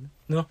gyapon man.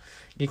 No?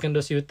 Gikan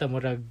daw sa yuta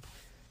murag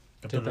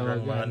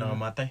Katulad ng mga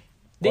nangamatay.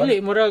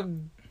 dili murag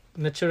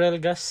natural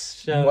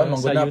gas siya Kuan sa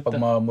mangguna yuta. pag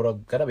mamurag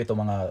kada bitaw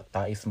mga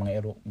tais mga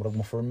ero, murag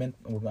mo ferment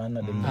ug ana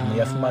din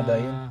miasma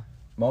dayon.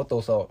 Mao to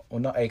sa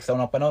una ay sa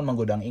unang panahon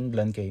manggod ang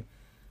England kay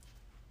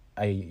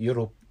ay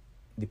Europe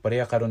di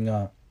pareha karon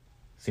nga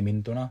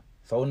simento na.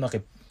 Sa una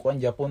kay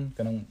kuan Japon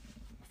kanang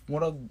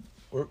murag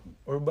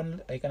urban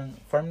ay kanang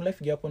farm life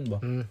gyapon ba.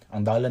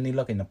 Ang dalan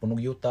nila kay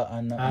napunog yuta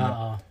ana.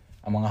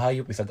 Ang mga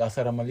hayop isag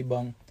asa ra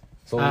malibang.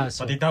 So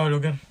So, Pati tao,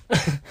 lugar.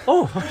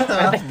 oh,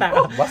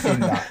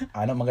 basin na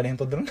ana maganing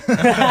to dron.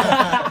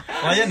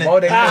 Ayan eh.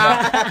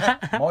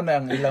 Mao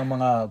na ang ilang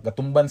mga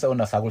gatumban sa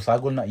una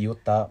sagol-sagol na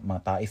yuta,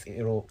 mga tais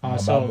ero,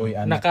 mga so baboy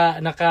ana.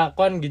 naka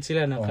kuan gid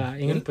sila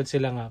ingon pud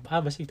sila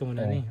nga basig to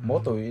muna ni. Mao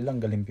to ilang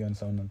galimpyon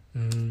sa una.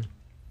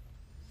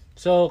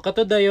 So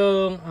kato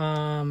yung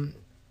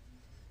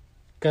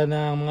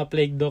kanang mga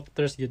plague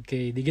doctors jud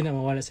kay di gina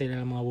mawala sa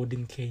ilang mga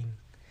wooden cane.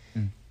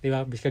 Di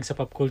ba? Biskag sa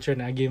pop culture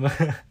na agi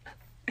mga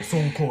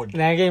Sungkod.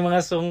 nagay mga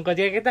sungkod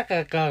kaya kita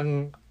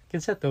kang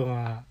kinsa to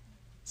mga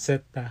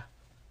set ta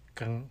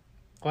kang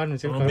kuan mo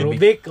siya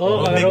Rubik. Rubik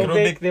mga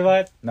Rubik di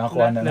ba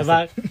Nakakuha na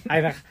ba ay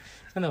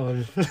ano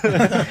all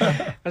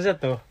ano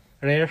to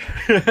rare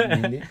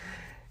Dili.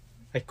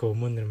 ay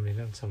common naman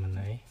lang sa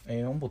manay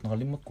Ay, umbot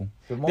nakalimot ko.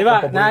 Pero di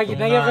ba mao paborito.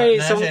 nagi kay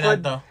sungkod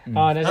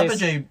Nasa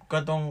siya,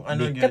 katong ano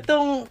yun.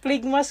 katong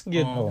plague mask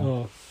yun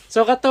Oo.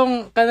 so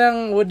katong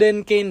kanang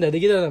wooden cane da di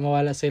gito na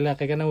mawala sila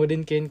kay kanang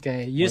wooden cane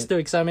kay used to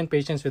examine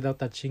patients without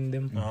touching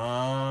them.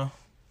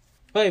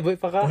 Oy, boy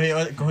pa ka.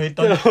 Kuhay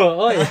to.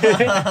 Oy.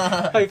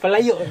 Oy,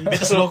 palayo.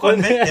 Bitas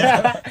lokon, be.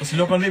 Bitas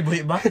lokon, be.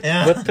 Buhi ba?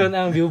 Buton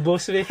ang view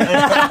boss, be.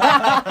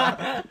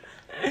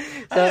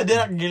 Ay, di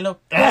na gilok.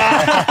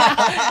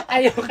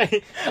 Ayaw kay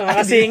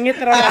mga singit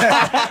ra.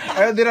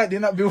 Ay, di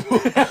na view.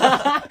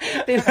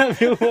 Tina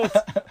view boss.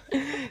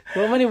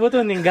 Wa man ni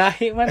buton ning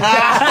gahi man.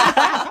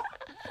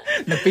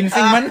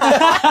 Nagpinsing man.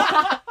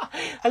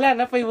 Ala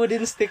na pay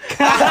wooden stick.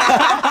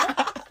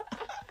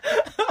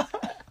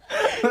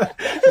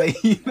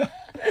 Lahina.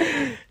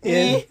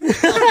 Yes.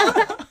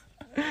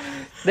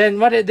 Then,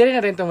 dili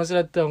na rin ito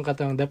masulad itong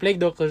katong, the plague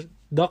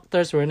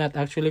doctors were not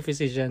actually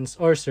physicians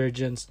or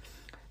surgeons.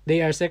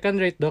 They are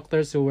second-rate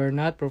doctors who were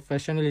not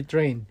professionally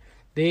trained.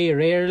 They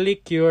rarely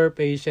cure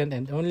patient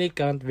and only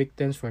count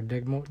victims for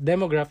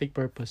demographic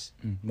purpose.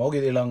 Mao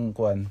gid ilang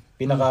kuan.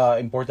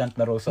 Pinaka-important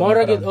na role sa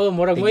Murag gid, karang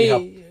murag tig-ihap.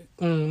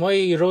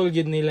 may role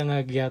gid nila nga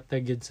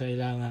gihatag gid sa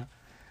ila nga.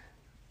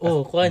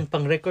 Kuan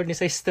pang record ni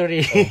sa history.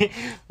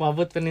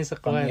 Maabot pa ni sa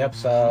kuan. Pang-ihap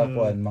sa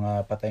kuan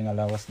mga patay nga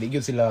lawas. Di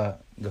gyud sila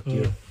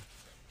ga-cure.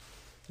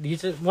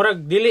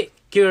 Murag dili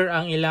cure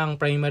ang ilang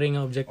primary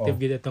nga objective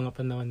gid ato nga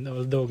panahon.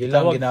 Although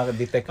Ilang gitawag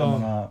gina-detect ang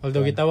mga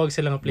although gitawag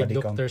sila nga plague body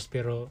count. doctors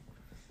pero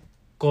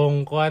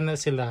kung kuan na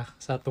sila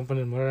sa atong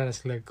panahon mura na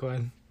sila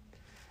kuan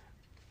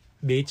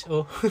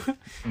BHO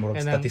murag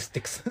kanang-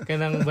 statistics.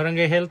 kanang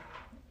barangay health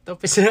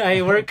officer ay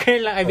worker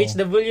lang ay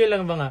BHW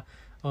lang ba nga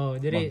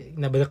diri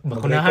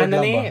nabakunahan na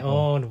mag-record ni lang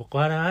ba?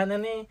 nabakunahan na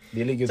ni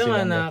Dili gyud so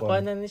sila na kuan.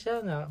 kuan na ni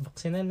siya na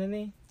vaksinan na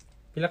ni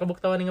pila ka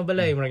buktawan nga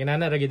balay mura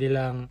ginana ra gid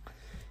ilang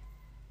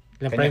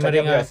primary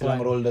nga silang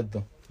kuan. role dad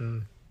to.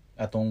 Hmm.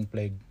 Atong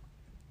plague.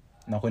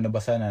 Na ako'y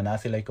nabasa na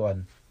sila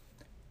kuan.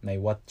 Nay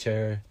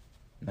watcher,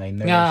 nay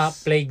nurse. Nga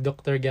plague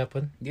doctor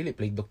gyapon. Dili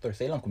plague doctor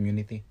sa ilang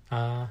community.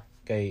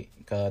 Kay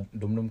ka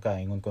dumdum ka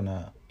ingon ko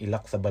na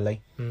ilak sa balay.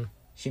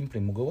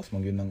 Siyempre mugawas man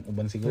yun ng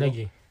uban siguro.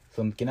 Lagi.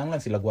 So kinahanglan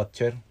sila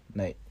watcher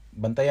na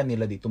bantayan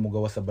nila dito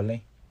mugawas sa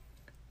balay.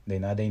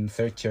 Then ada yung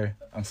searcher.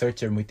 Ang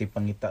searcher mo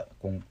pangita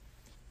kung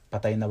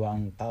patay na ba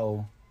ang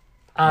tao.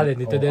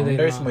 Dito Ang din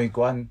nurse mo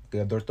ikuan,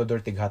 kaya door to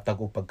door tighatag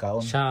og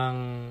pagkaon. siyang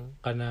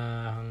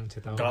kanang si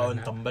tawag Kaon,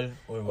 na. tambal.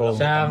 Uy, Oh. wala.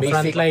 Siyang Basic.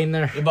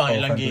 frontliner. Iba ang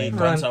ilang frontline.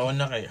 gikuan sa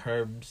una kay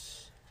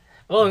herbs.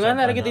 Nga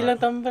na gid ilang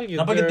tambal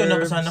gyud. Napagito na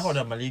basahan ako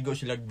na maligo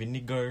sila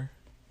vinegar.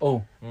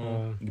 Oh,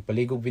 Mm.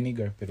 gipaligog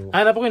vinegar pero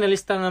Na po ko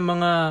nalista nga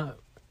mga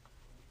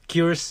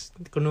cures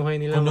kunuhay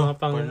nila Kuno, mga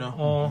pang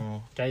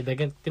kuno. kay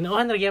dagan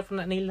tinuohan ra gyapon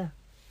na nila.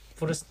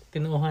 Puros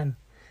tinuohan.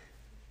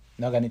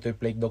 na ganito yung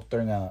plague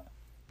doctor nga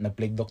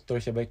nag-plague doctor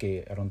siya ba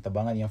kay aron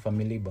tabangan iyang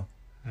family ba.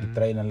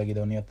 I-try na lagi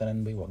daw niya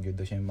tanan ba, wag gyud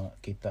daw siya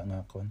makita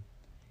nga kon.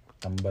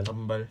 Tambal.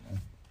 Tambal.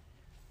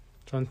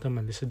 Santa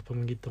man lisod pa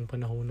man gitong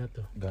panahon na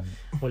to. Gan.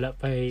 Wala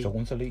pa So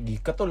kung sa ligi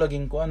kato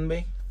laging kuan ba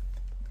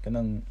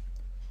kanang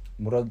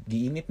murag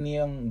giinit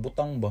niyang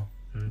butang ba.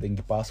 Then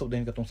gipasok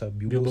din katong sa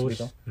bubos bubos.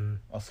 dito.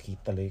 As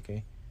kita lay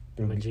kay.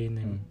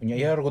 Imagine. Unya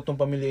iya ro tong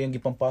pamilya yung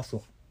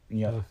gipampasok.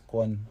 Unya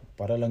kuan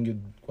para lang yun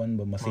kuan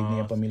ba masig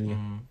niya pamilya.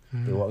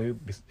 Pero wa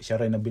siya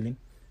ray nabilin.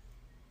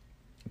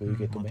 Uy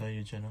kay to ba.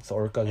 Tayo dyan, no? Sa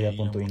Orca Ay,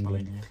 gyapon to yung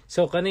England. pamilya.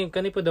 So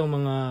kani po daw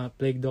mga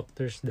plague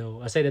doctors daw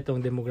aside itong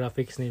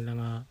demographics nila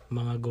nga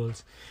mga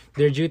goals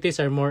their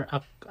duties are more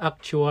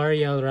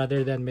actuarial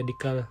rather than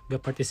medical ga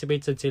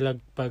participate sad sila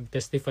pag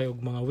testify og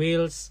mga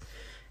wills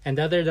and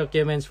other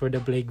documents for the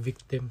plague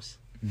victims.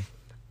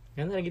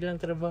 Yan lagi lang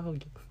trabaho.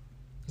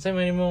 Sa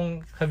man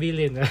imong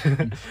habilin.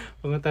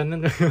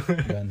 Pangutanan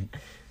Gani.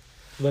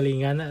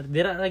 balingan na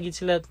dira lagi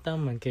sila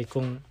taman kay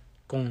kung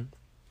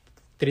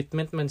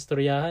treatment man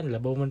storyahan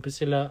labaw man po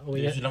sila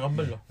Hindi sila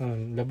kabal, oh.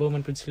 labaw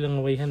man po sila nga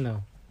wayhan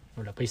na.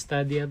 Wala pa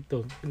study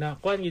adto.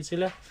 Nakuan gid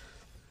sila.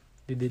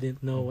 They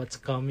didn't know what's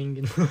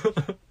coming.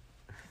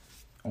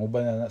 Ang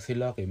uban na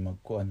sila kay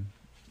magkuan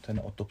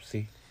sana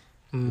autopsy.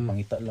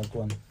 Pangita lang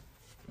kuan.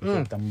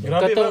 Tambal.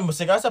 Grabe Kato- man,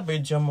 musikasa pa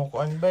yun siya mo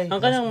kuan bay. Ang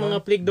kanang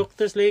mga plague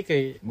doctors lay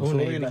kay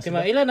Musuloy na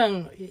biktima ilan ang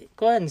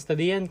kuan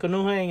studian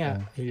kunuhay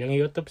nga ilang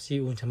autopsy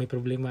unsa may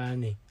problema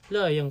ani.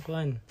 La yang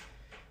kuan.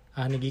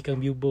 Nagikang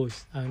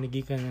bubos,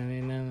 nagikang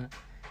na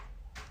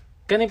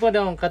kani po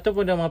daw kato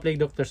po daw mga plague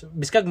doctors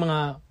biskag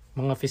mga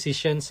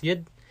physicians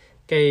yun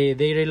kay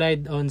they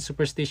relied on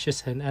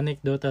superstitious and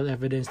anecdotal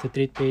evidence to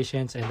treat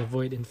patients and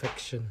avoid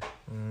infection.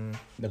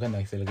 Dagan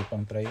na sila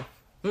gipang try.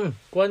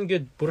 Kuan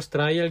good puros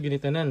trial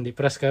ginitanan di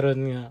pras karon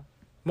nga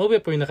mo ba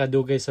po yung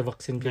nakadugay sa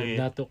vaccine good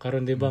nato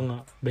karon di ba nga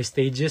by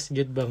stages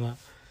gid ba nga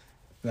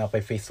Na pa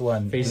phase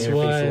 1. phase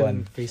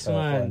 1 phase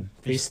 2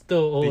 Phase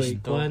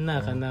two. kuan na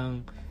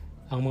kanang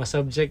ang mga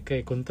subject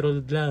kay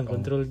controlled lang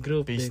control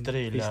group Phase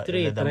 3. phase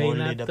 3 try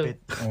na to dapit.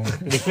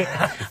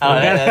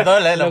 Ito,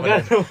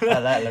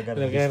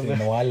 Lugar na.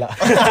 Nawala.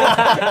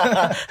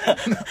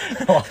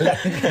 Nawala.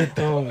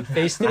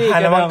 phase 3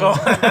 naman ko.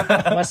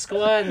 mas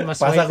kuan mas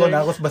Pasa ko wider.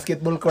 na ako sa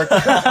basketball court.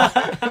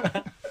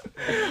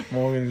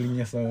 Mo yung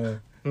linya sa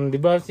Di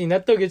ba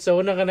sinato gid sa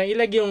una kanang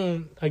ilag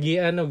yung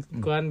agian og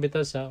kuan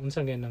bitaw sa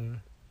unsa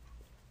ganang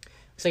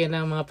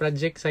mga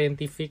project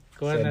scientific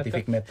kuan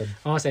scientific method.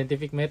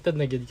 scientific method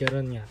na gid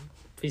karon nga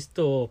phase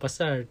 2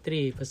 pasar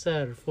 3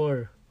 pasar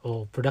 4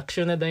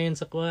 production na dayon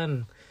sa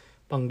kuan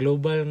pang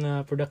global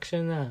nga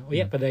production na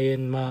uya pa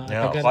dayon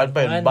Kuan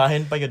pa yun,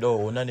 bahin pa yun.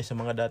 Una ni sa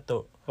mga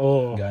dato.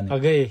 Gani.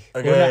 agay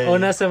Agay.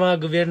 una sa mga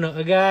gobyerno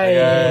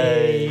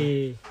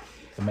agay.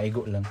 Sa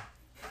maigo lang.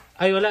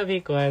 Ay wala may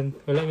kuan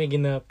wala may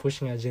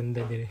gina-push nga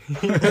agenda dire.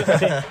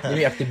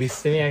 Dili activist.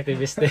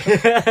 Semi-activist din.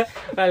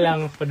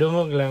 Palang,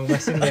 padungog lang.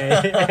 Mas hindi.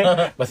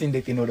 Basta hindi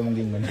tinudo mong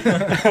gingon.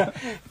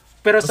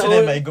 Pero sa Kasi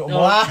na maigo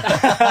mo.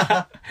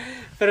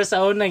 Pero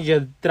sa una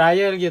yun,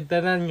 trial yun,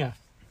 tanan nga.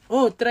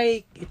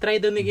 Try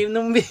daw ni Kim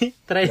Numbi.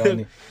 Try daw.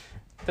 Gani.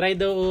 try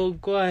daw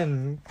og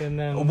kuan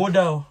kanang Ubo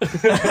daw.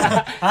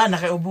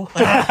 Nakaubo.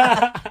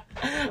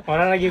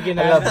 wala lagi Ala,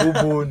 kinala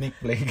bubonic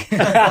plague.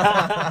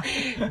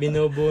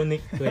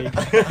 binubonic plague.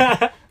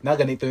 Na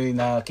ganito yung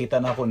nakita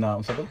na ako na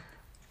unsa to?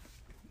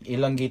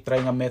 Ilang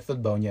gi-try nga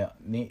method ba niya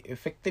ni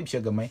effective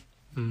siya gamay.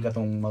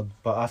 Katong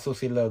magpaaso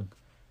sila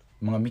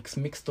mga mix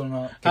to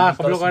na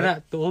Kablo ka na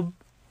tuob.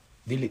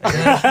 dili.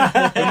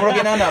 Pero mura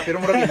ginana.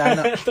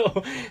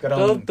 Tuob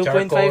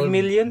 2.5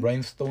 million.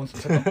 Rhinestones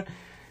unsa to?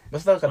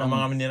 Basta Ang kanang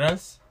mga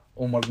minerals.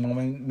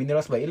 mga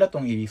minerals ba ila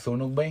tong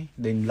isunog ba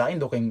then lain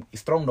do kay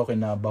strong do kay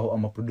na baho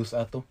ang ma-produce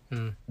ato.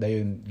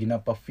 Dayon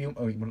ginapa-fume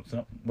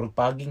murag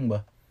paging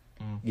ba.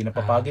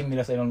 Ginapapaging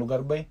nila sa ilang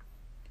lugar ba.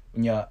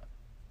 Unya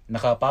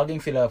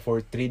nakapaging sila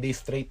for 3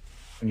 days straight.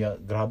 Unya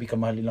grabe ka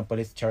mahal ilang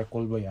palit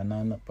charcoal ba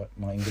ana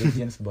mga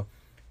ingredients ba.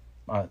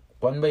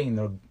 Kuan ba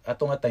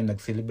ato nga time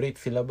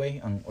nag-celebrate sila ba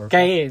ang orca.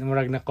 Kay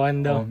murag na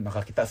kuan daw.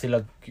 Nakakita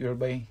sila cure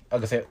ba.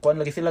 Kasi kuan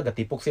lagi sila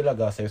gatipok sila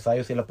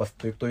sayo sila pas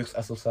tuyok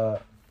aso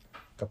sa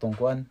katong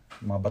kuan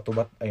mga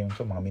bato-bat ayun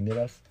so mga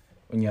minerals.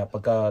 Unya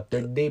pagka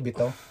third day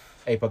bitaw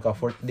ay pagka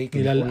fourth day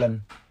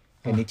kinulan.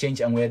 Ni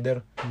change ang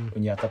weather.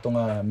 Unya katong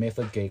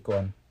method kay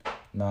kuan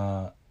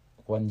na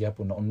kuan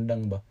gyapon na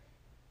undang ba.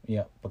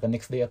 Unya pagka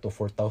next day ato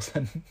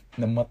 4,000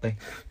 namatay.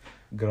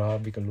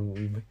 Grabe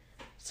kaluoy ba.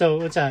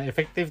 So unsa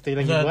effective to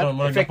ilang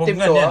what? Effective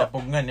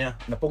Napugngan niya.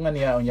 Napungan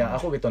niya unya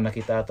ako bitaw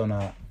nakita ato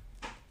na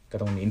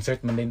katong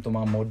ni-insert man din to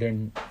mga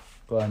modern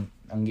kuan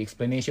ang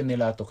explanation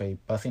nila ato kay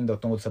pasin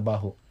daw tungod sa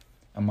baho.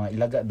 Ang mga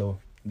ilaga daw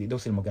di daw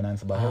sila maganahan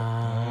sa baho.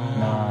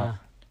 Na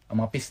ang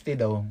mga piste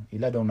daw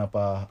ila daw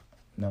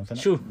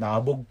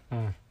naabog.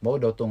 Mao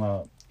daw to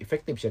nga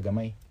effective siya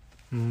gamay.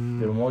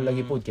 Pero mo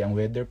lagi pud kay ang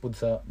weather pud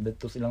sa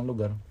dito silang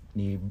lugar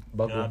ni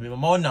bago. Grabe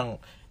mo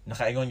nang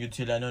nakaingon yun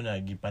sila no na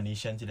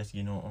gipanisyan sila sa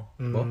Ginoo.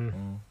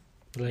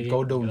 Lagi.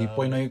 Ikaw daw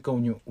lipoy na ikaw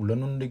nyo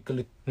ulanon dig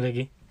kalit.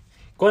 Lagi.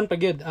 Kuan pa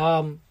gyud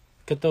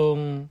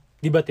katong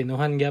di ba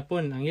tinuhan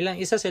gyapon ang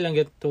ilang isa silang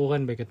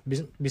gituhan ba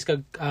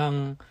biskag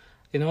ang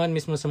tinuhan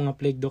mismo sa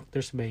mga plague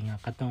doctors ba nga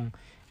katong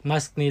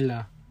mask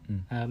nila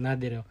na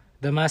dito.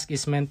 The mask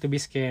is meant to be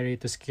scary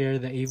to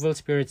scare the evil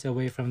spirits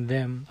away from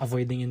them,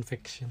 avoiding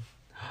infection.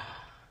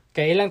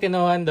 Kaya ilang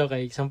tinuhan daw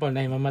kay example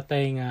na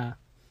mamatay nga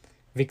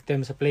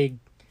victim sa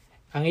plague.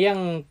 Ang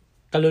iyang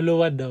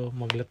kaluluwa daw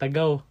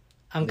maglatagaw.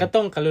 Ang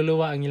katong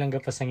kaluluwa ang ilang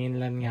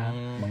gapasanginlan nga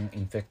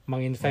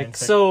mang-infect.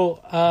 So,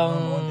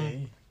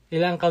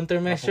 ilang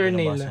countermeasure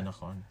nila.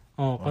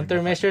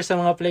 Countermeasure sa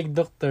mga plague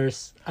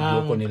doctors.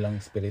 Loko nilang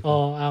spirit.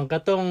 Ang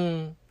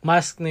katong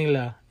mask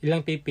nila,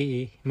 ilang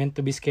PPE, meant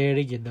to be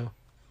scary gid daw.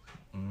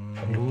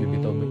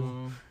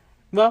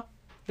 Ba?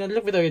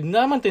 Look bitaw gid.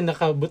 Naman tin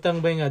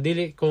nakabutang ba nga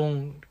dili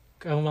kung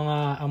ang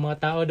mga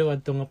tao daw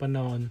adto nga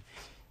panahon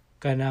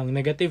kanang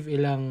negative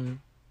ilang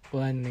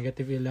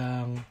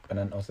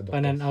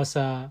pananaw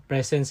sa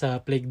presence sa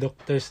plague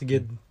doctors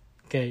gid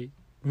kay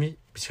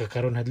bisa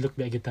karon hadlok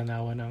ba gid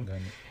tanawan ang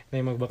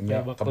nay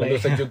magbakbak kabalo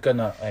sa jud ka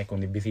na ay kung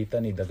ni bisita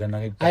ni dagan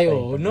na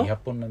no?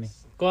 Hapon na ni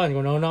kuan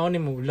kung nauna ni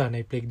mo wala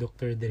nay plague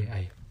doctor diri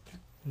ay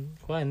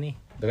kuan ni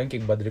dagan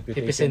kay bad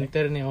reputation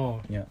epicenter ni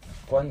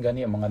kuan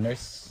gani ang mga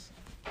nurse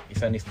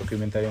isa ni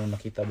documentary yung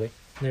nakita ba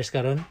nurse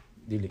karon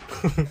dili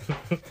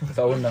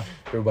sa una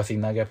pero basig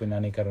naga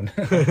pinanay karon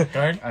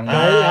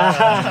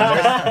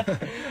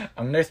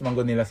ang nurse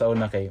manggod nila sa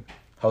una kay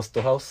house to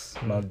house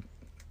mag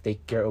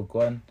take care og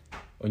kuan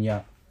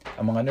unya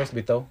ang mga nurse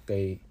bitaw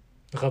kay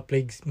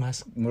naka-plague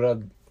mask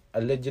murag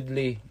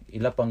allegedly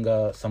ila pang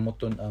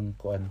samuton ang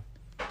kuan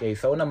kay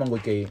sa una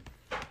manggod kay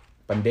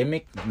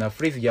pandemic na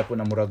freeze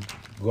gyapon ang murag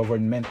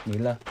government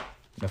nila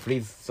na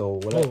freeze so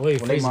wala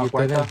mga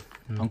kwarta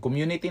ang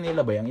community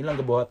nila ba ang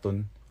ilang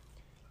gabuhaton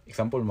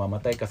example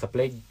mamatay ka sa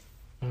plague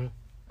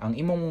ang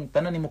imong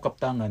tanan nimo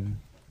kaptangan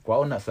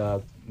kwaon na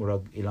sa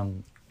murag ilang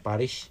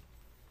parish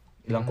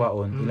ilang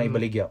kwaon ilang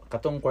ibaligya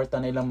katong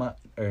kwarta na ilang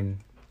ma-earn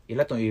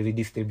ila tong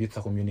i-redistribute sa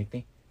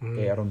community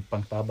kay aron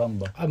pangtabang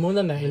ba amo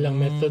na ilang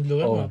method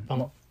lugar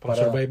pang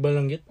survival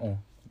lang gid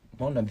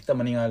mo na dita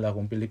maningala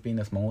kung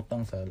Pilipinas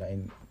mangutang sa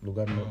lain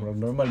lugar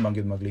normal man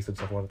gyud maglisod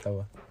sa kwarta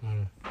ba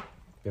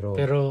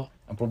pero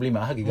ang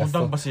problema gigasto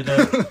utang pa sila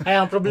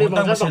ang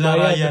problema sa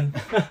Ryan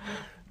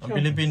ang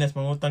Pilipinas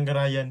mangutang ka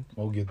Ryan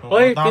gyud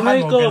oy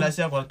Pinoy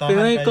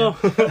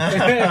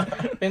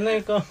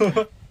ko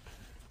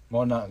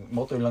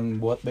mo to lang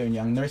buhat ba yun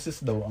ang nurses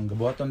daw ang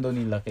gabuhaton daw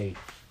nila kay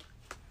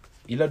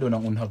ila do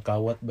nang unhag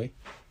kawat ba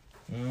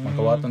ang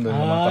kawaton daw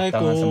naman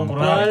kaptangan sa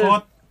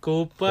mga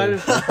kupal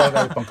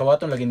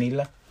pangkawaton lagi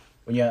nila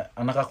unya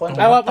ang nakakuan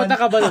punta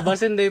ka ba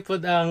basin day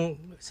pod ang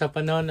sa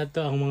panahon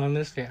nato ang mga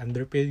nurse kay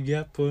underpaid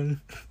gyapon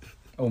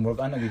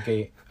murag ana gid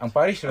kay ang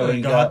parish ra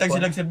lagi gahatag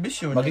silang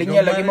serbisyo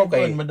maglinya lagi mo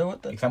kay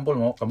example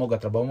mo kamo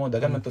gatrabaho mo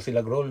daghan man to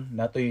sila role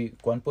natoy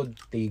kuan pod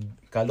tig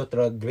kalot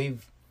ra grave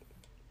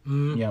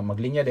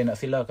maglinya din na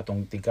sila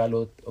katong tig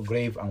kalot o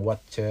grave ang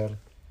watcher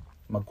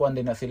magkuan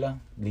din na sila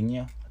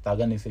linya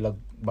tagan ni sila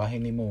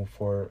bahin nimo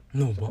for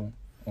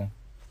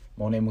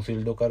mo na imong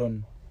sildo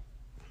karon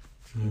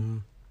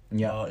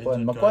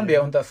magkuan biya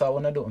unta sa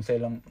una do unsa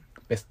ilang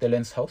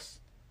pestilence house.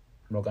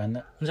 Murag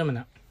ana. Unsa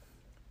man na?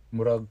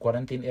 Murag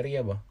quarantine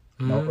area ba?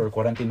 No, or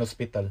quarantine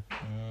hospital.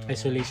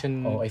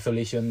 Isolation.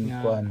 Isolation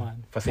Nga, kuan kuan.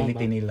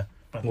 facility Mao ba? nila.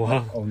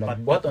 Wow.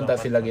 Nagbuhat unta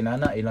sila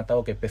ginana, ilang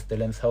tao kay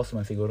pestilence house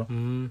man siguro.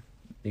 Mm.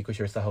 Di ko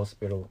sure sa house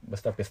pero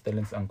basta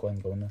pestilence ang kuan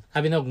ko na.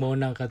 Abi nog mo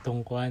nang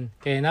katong kuan.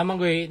 Kay naman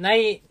goy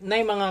nay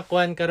mga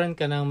kuan karon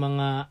ka ng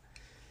mga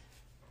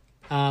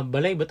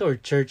balay ba to or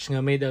church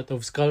nga made out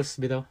of skulls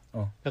bitaw.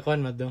 Oh.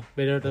 Kakuan man do.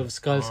 Made out of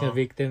skulls nga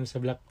victims sa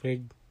Black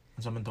Plague.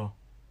 Unsa man to?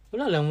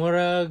 Wala lang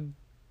murag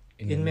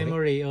in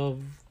memory of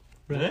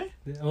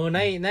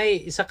nay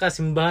isa ka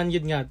simbahan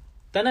yun nga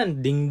tanan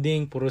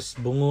dingding puros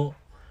bungo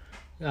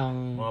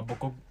ang Mga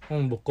bukog.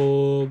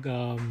 bukog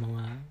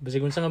mga basig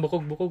unsa nga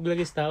bukog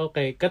lagi sa tao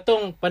kay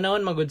katong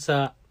panahon magud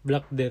sa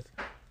Black Death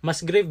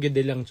mas grave gyud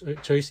lang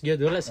choice gyud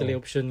wala sila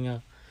option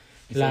nga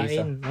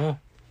Isa-isa. lain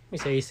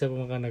isa-isa pa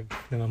mga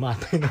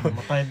nangamatay na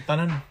Matay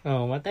tanan.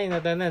 matay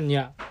na tanan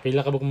ya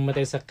pila ka ba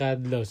mamatay sa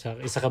kadlaw sa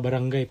isa ka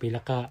barangay pila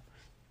ka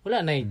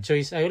wala na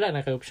choice ay wala na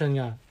kay option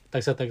nga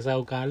tagsa-tagsa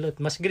og kalot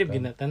mas grave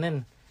gyud na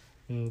tanan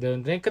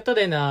doon kato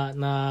din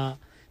na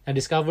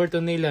discover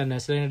to nila na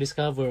sila na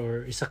discover or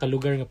isa ka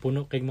lugar nga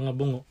puno kay mga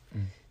bungo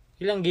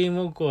ilang game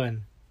og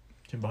kuan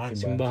Simbahan.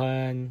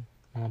 simbahan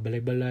mga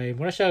balay-balay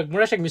mura siya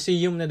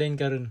museum na din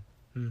karon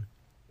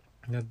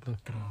ngadto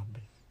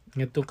Grabe.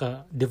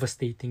 ka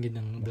devastating gid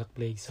ang Black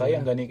Plague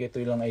Sayang gani kay ito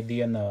ilang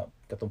idea na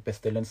katong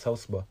pestilence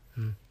house ba.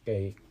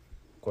 Kay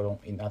kulong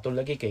inatol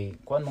lagi kay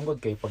kuan manggod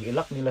kay pag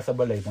ilak nila sa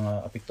balay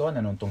mga apektuhan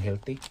na tong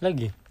healthy.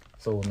 lagi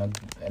So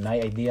nay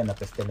idea na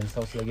pestilence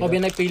house lagi. obi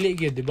na pili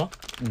gyud di ba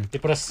Mm.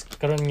 Tipras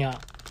karon nga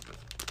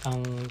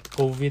ang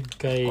COVID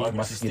kay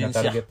Mas Resistensya.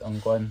 gina-target ang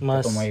kuan mas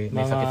katong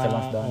may sakit sa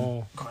lungs daan.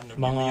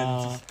 mga Immune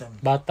system.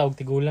 bata og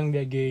tigulang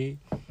biagay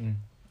Mm.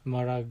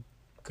 marag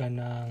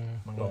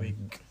kanang Mga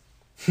wig.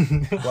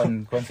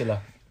 Kuan sila.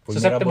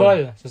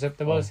 Vulnerable.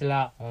 susceptible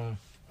sila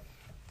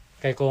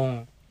kay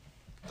kung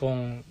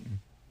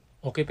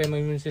okay pa yung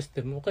immune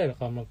system okay ra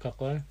ka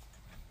magkakuan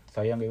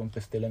Sayang yung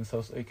pestilence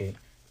house oy kay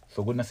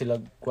sugod na sila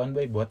kuan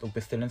ba buhat og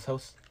pestilence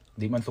house.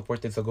 Di man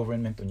supported sa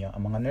government unya.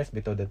 Ang mga nurse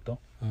bitaw didto.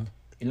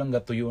 Ilang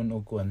gatuyon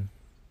og kuan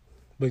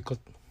boycott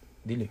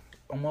dili.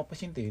 Ang mga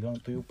pasyente ilang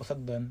tuyo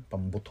pasagdan,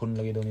 pambuthon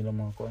lagi daw nila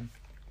mga kuan.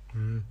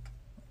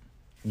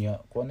 Nya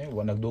kuan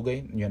wa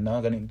nagdugay nya na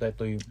ganito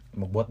ito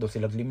magbuhat daw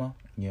sila 5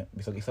 nya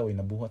bisag isa way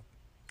nabuhat.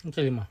 unsa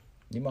lima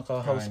 5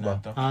 ka house Kaya ba?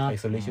 na to.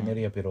 Isolation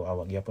area pero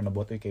awag gyapon na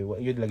botoy kay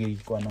yun lagi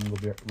kuan ang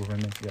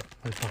government ya.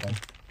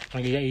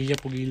 nagiya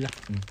pug ila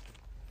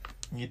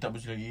Ngita po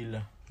sila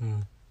ila.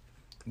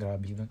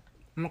 Grabe yun.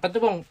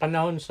 makatubang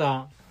panahon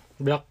sa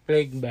Black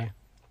Plague ba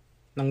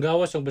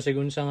nanggawas og basig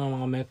unsa nga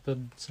mga method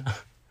sa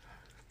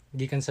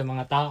gikan sa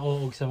mga tao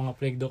o sa mga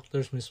plague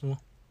doctors mismo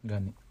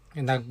Gani.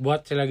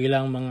 nagbuhat sila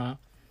gilang mga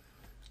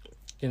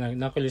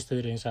nakalista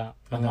rin sa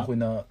Ang mga ako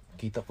na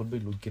kita ko ba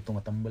lud kito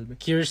nga tambal ba.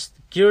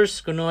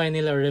 cures kunuhay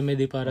nila or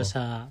remedy para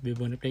sa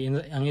bubonic plague.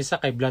 Ang isa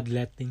kay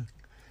bloodletting.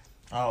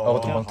 Oo.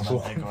 tumang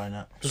tusok. Ay, ko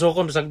na.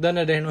 Tusokon pasagdan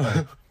na din.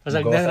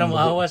 Pasagdan Gawas na ang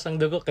maawas ang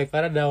dugo kay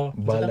para daw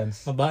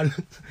Balance.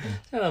 mabalance.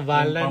 Yung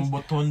Balance.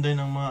 pambuton din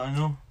ng mga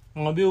ano.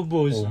 Mga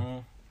bubos.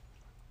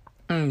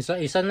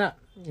 Isa na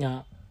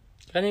nga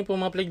kanin po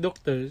mga plague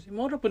doctors.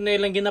 Mura po na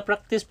ilang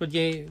gina-practice po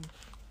kay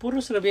puro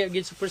sila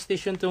gid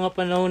superstition to nga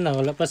panahon na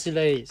wala pa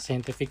sila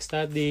scientific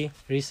study,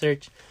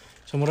 research.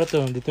 So mura to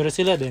dito ra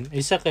sila din.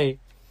 Isa kay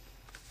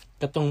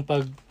katong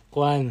pag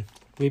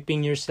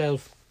whipping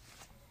yourself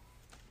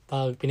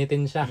pag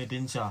pinitin siya.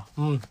 Pinitin siya.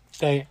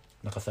 Kay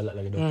Nakasala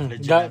lagi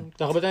daw.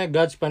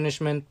 God's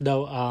punishment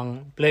daw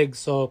ang plague.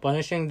 So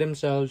punishing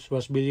themselves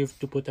was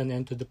believed to put an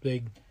end to the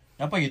plague.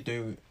 Napag ito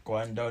yung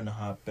kuan daw na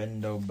happen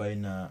daw by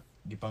na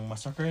gipang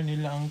massacre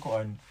nila ang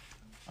kuan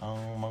ang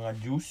mga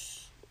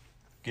Jews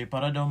kay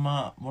para daw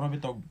mura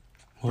bitaw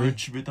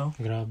purge bitaw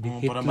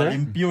Grabe. para Hitler?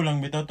 malimpyo lang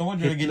bitaw tungod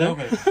lagi daw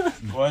kay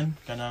kuan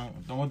kanang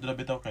tungod ra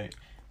bitaw kay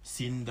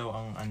sin daw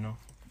ang ano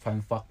Fun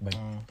fact ba.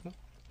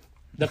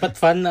 Dapat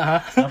fun na ha.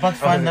 dapat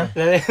fun na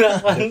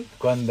Fun.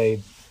 Kuan ba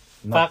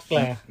Fact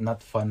lang. not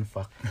fun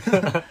fact.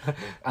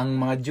 Ang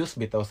mga Jews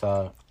bitaw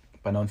sa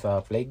panahon sa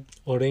plague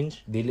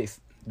Orange. dili.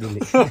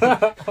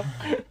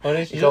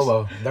 Orange Ikaw juice. ba?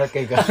 Dark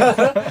kay ka.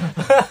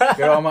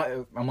 Pero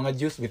ang mga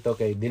Jews bitaw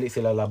kay dili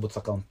sila labot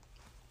sa count.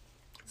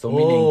 So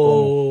meaning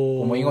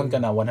kung moingon ka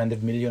na 100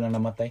 million ang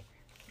namatay,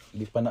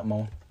 di pa na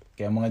mo.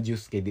 Kaya ang mga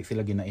Jews kay di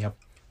sila ginaihap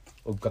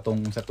og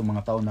katong sa tong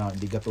mga tao na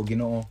di gato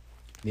Ginoo.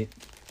 Di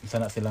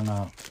sana sila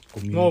nga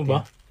community. Oo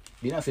ba?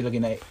 Di na sila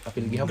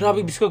gina-apil gihapon.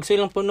 Grabe biskog sa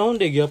ilang panahon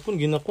day gyapon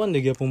ginakuan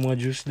day gyapon mga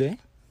juice day.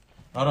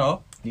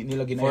 Aro Di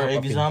nila for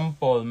ginaihap.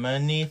 example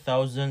many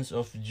thousands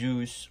of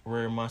Jews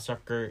were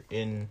massacred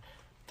in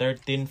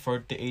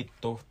 1348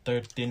 to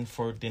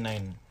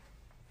 1349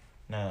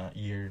 na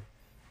year.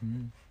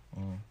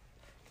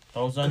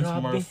 Thousands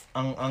Grabe. more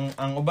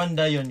ang uban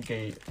dayon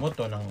kay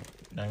moto ng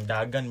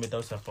dagan bitaw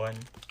sa kuan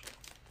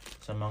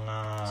sa mga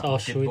Sa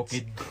Auschwitz.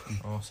 bukid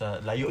sa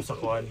layo sa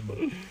kuan.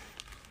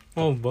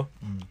 Oo ba?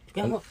 Mm.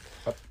 Kaya mo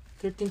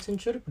 13th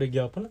century pa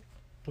gyapon na.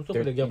 Ito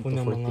pa 13 gyapon to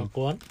ng mga 14.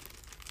 kuan.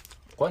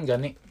 kuan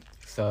gani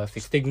sa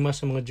Stigma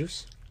sa mga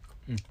Jews.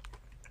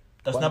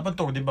 Tas napun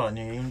to, di ba?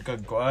 Yung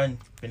kag kuan,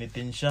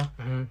 penitensya.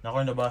 Mhm. Nako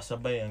nabasa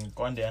ba ang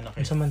kuan di anak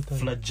Isa man to.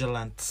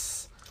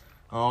 flagellants.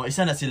 Oh,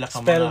 isa na sila ka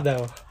Spell mga.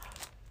 daw.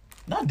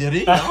 Na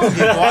diri, ako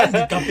di kuan,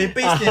 di copy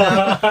paste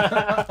nila.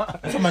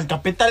 Sa man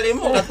capital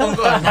imo katong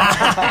kuan.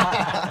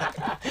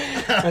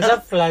 Ano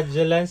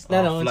flagellants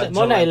na no?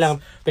 Mo na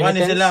ilang Kuan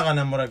penitence. sila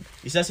kana murag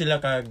isa sila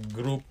ka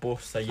grupo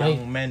sa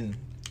young men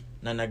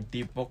na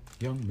nagtipok.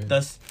 young men.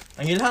 Tas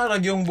ang ilharag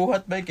yung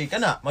buhat ba kay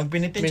kana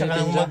magpinitensya ka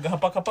nang Penitensya.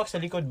 maghapak-hapak sa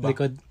likod ba.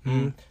 Likod.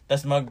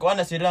 Tas magkuan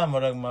na sila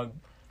murag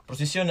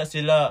magprosesyon na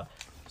sila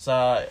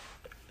sa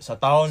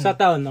town. Sa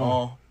town, oh.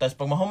 Oo. Tas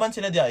pag mahuman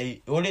sila diya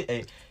ulit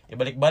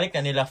ibalik-balik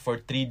na nila for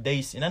 3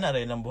 days. Ina na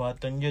rin ang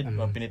buhaton yun,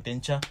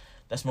 magpinitensya.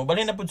 Tas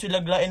mobalik na pud sila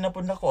glain na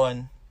pud na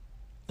kuan.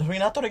 Tas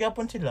minato ra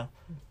gyapon sila.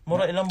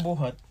 Mura ilang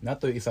buhat.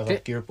 Nato isa ka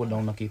cure po daw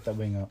nakita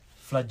ba nga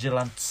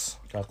Flagellants.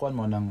 kakuan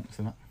mo ng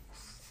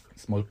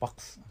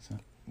smallpox,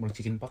 more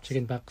chicken pox.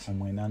 Chicken pox. Ang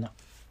mga inana.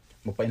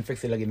 Magpa-infect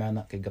sila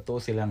ginana kay gato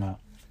sila nga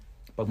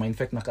pag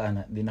ma-infect na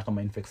kaana, di na ka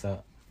ma-infect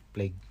sa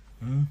plague.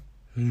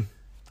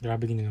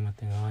 Grabe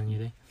ginamatay nga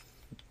niya.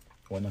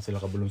 Wala na sila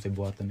kabulong sa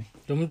buhatan eh.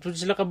 Lumunod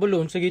sila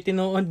kabulon sa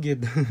gitinood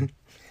gid.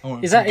 Oh,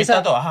 Isa- kita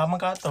to, haman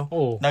ka to.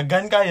 Oo.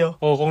 Daghan kayo.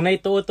 Oh, kung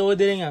naituo-tuo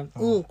din nga.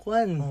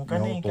 Kuan.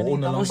 Kani, tuon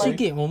na lang. Oh,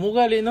 sige,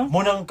 mumugali no.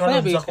 Munang karon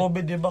Ay, sa basic.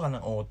 COVID, di ba?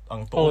 Kanang,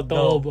 ang Oh, tuod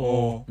daw. tuob,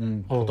 oh.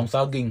 Oh. Putong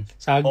saging.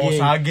 Saging.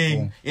 Saging.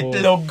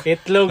 Itlog.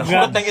 Itlog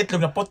nga. Nakurot ng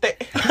itlog na puti.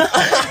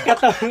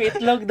 Katong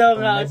itlog daw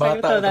nga. May Sabi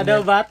bata, to, na daw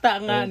may- bata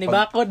nga, Oh, ni pag-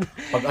 Bakod.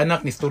 Pag anak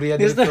ni storya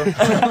dito.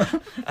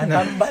 Ang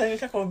tambal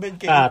sa COVID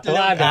kay Ah, itlog.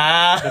 tuwa na.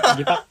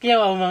 Gipakyaw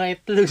ang mga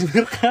itlog sa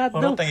merkado.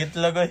 Kurot ng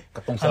itlog, oy.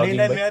 Katong saging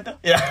Halinan ba? niya to.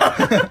 Yeah.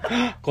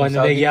 Kuha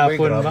na Saging, nagyapon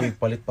boy, ba? grabe,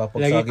 palit pa pag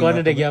Lagi saging kuha na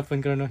nato, nagyapon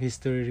ko no,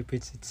 history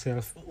repeats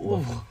itself.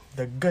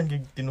 Daggan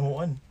kay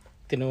tinuhuan.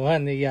 Tinuhan,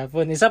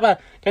 nagyapon. Isa pa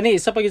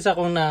isa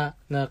kong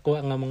nakuha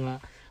nga mga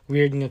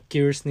weird nga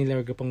cures nila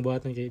or gapang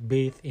buhaton kay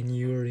bathe in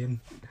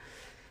urine.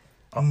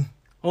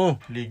 Oh,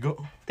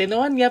 Ligo.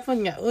 tinuhan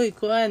gyapon nga. Uy,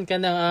 kuan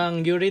kanang ang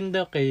urine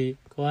daw kay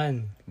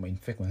kuan.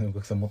 Ma-infect man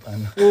kag sa mutan.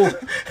 Oh,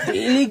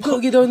 iligo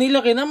gidaw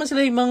nila kay naman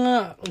sila yung mga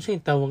ano siya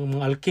yung tawag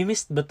mga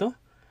alchemist ba to?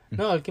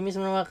 No, alchemist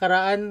mga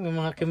karaan, yung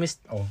mga chemist.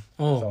 Oh.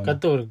 Oh, Sauna.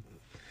 kadto.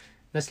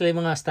 Na sila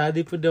yung mga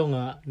study po daw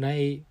nga na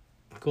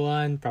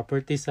kuan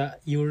property sa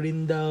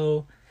urine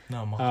daw.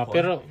 Na,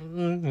 Pero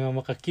nga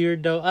maka-cure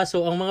daw.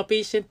 So ang mga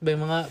patient ba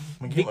yung mga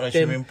Mag-himo na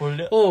victim. swimming pool.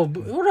 Oh,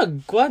 urag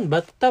kuan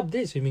bathtub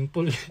di swimming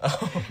pool.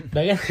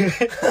 Dagan.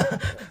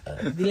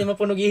 Dili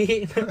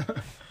mapunugihi.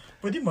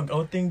 Pwede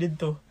mag-outing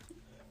dito.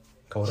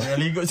 Kaura.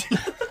 Naligo sila.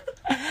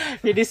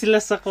 Hindi sila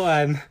sa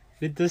kuan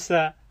dito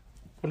sa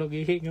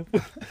punugihi nga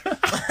po.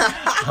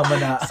 Hama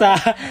na.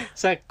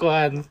 sa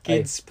kuan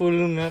kids pool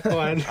nga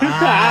kuan.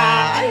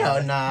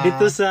 Ayaw na.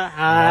 Dito sa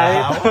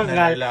Ako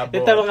na nilabo.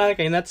 ito mga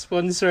kay not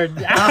sponsored.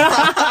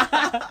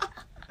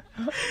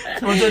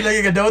 Sponsor lagi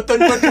ka Dawton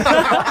po.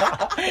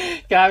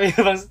 Kami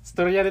bang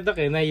storya nito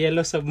kay na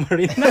Yellow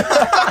Submarine.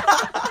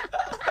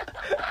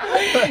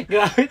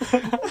 Grabe to.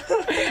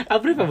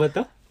 Apre pa ba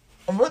to?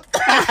 Amot.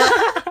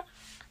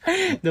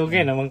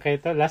 Dugay naman kayo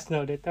to. Last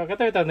note dito.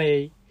 Kato ito na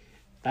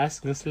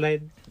task ng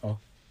slide.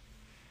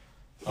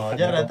 Oh,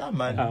 diyan na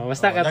taman.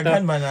 Basta ka to.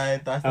 Daghan man na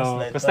itaas na Oh,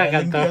 slide. basta ka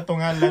to. Linggo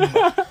tungalan mo.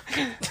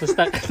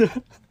 Basta kato.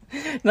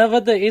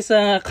 Nabato isa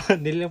nga ako.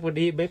 Dili po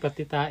di ba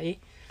pati tae.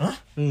 Huh?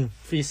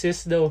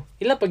 Feces daw.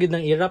 Ila pag yun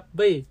ng irap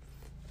ba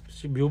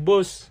si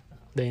Bubos.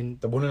 Then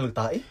Tabunan lang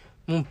tae.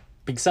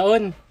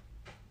 pigsaon.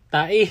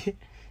 Tae.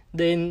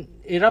 Then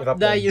irap Irap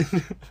da din. yun.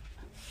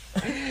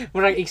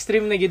 Murag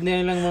extreme na gid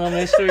na lang mga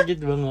measure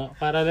gid ba nga.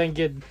 Para lang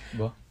gid.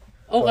 Ba?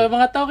 Okay,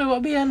 mga tao kay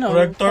wabi ano.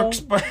 Murag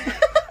Torx pa.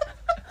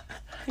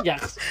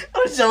 Yaks.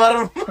 Ano siya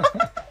marum?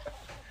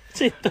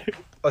 Si Torx.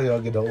 Ay,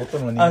 wag daw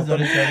uton man.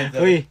 Sorry.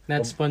 Uy,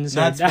 not sponsored.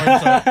 Not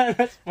sponsored.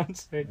 Not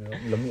sponsored.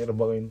 Lami ra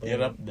ba kayo to?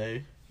 Hirap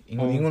day.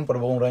 Ingon para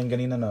ba kong Ryan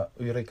kanina na,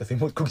 uy Ray, kasi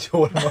mood kong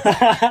jowa mo.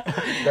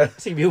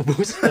 Si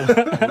Bubos to.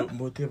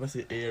 Buti pa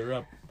si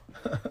Arap.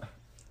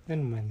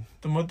 Ano man.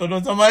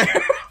 Tumutulong sa may.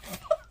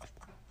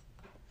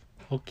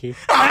 Okay.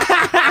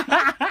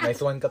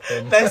 Nice one ka,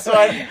 Tom. Next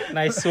one.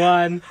 Nice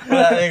one.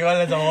 Wala na ikaw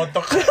na sa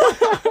motok.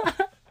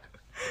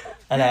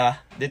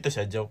 Ala, dito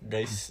siya joke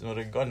guys.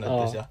 Murag ko na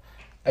to siya.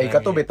 Ay,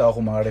 kato bitaw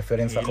ako mga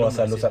reference ako Ilong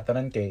sa na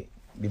Lusatanan kay,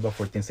 di ba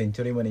 14th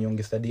century man yung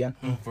gistadian.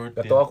 14.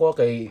 Kato ako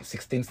kay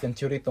 16th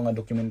century to nga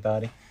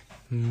documentary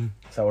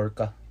sa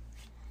Orca.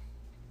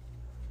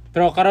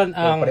 Pero karon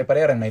ang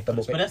Pare-pare na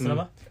itabo kay. Pares na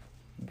ba?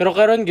 pero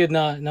karon gyud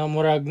na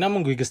murag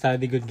namong gyud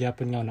study gyud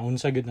gyapon nga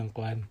naunsa gyud ng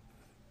kuan.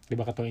 Di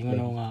ba katong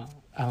ingon nga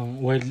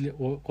ang widely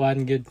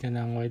kuan gyud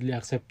kanang widely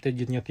accepted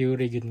gyud nga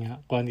theory gyud nga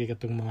kuan gyud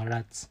katong mga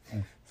rats,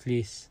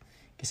 fleas.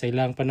 Kisa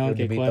ilang panahon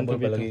kay kuan Debatable pa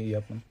bitaw. palagi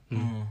yapon.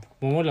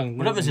 Mo lang.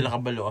 Wala ba sila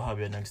kabalo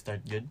habi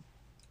nag-start yun?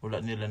 Wala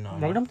nila na.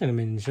 Murag naman tayo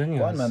mention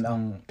Kuan man nga.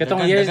 ang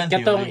Katong Dagan- years dagan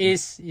katong theory.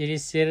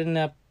 is year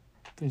na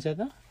unsa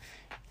to?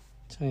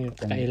 So yung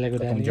kaila ko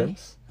katong dani.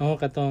 germs. Oh,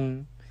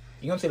 katong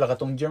Ingon sila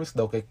katong germs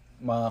daw kay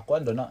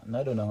makuan do na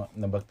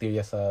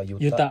bacteria sa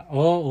yuta. Yuta.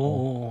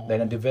 Oo.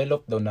 Dahil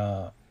na-develop daw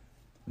na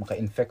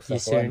maka-infect sa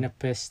Yeaserna kuan.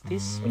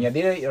 pestis. Unya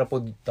di ra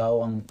pod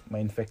tao ang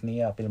ma-infect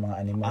niya apil mga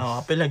animals.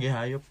 apil lagi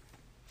hayop.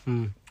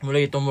 Mula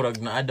ito murag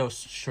na daw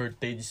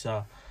shortage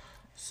sa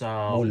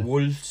Wool.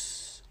 wolves.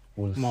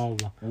 Wolves. Mao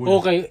ba? Wool.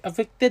 Okay,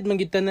 affected man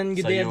gitanan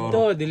gid Sa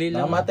adto, dili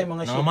lang. Namatay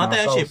mga sheep. Namatay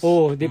mga ang cows. sheep.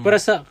 Di para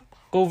sa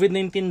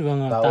COVID-19 ba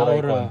nga Tao tao ra,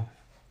 ra.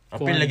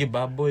 Apil lagi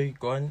baboy,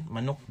 kuan,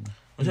 manok.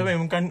 Unsa may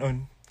mong kanon?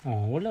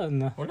 Wala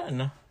na. Wala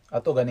na.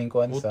 Ato ganing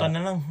kuan sa Utan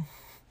na lang.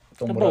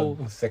 itong Abo.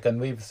 murag second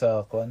wave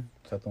sa kuan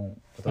sa tong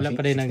Wala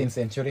pa rin 16th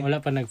century. Wala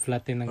pa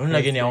nag-flatten ng. Ano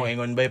lagi niya akong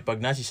ingon bay pag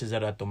nasi sa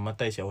Zarato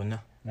matay siya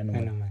una. Ano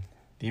Ano man. man.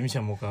 Di mo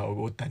siya mukha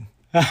og utan.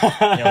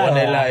 Yang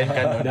wala lain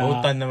kanon,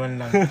 utan naman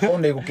lang. Oh,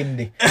 nay ko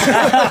kindi.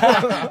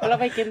 Wala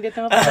pa kindi ito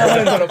nga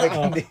Wala pa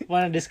kindi.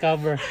 Wanna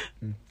discover.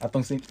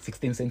 Atong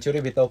 16th century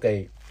bitaw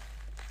kay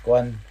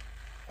kuan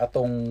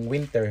atong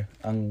winter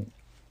ang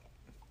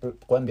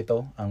kuan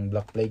bitaw ang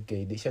Black Plague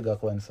kay di siya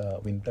gakuan sa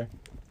winter.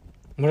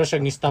 Mura siya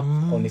ni-stop.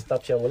 Only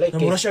stop siya wala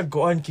Namura case. siya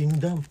kuan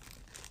kingdom.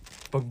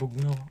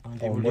 Pagbugnaw ang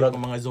dibuli murag- ko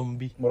mga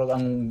zombie. Murag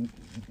ang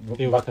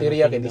Di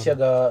bacteria ba kay di siya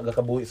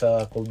gakabuhi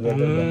sa cold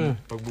weather.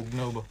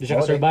 Pagbugnaw ba? Di siya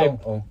ka-survive.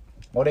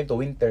 Mo rin to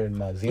winter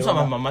na zero. Usa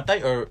na. man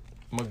mamatay or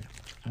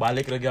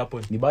magbalik ra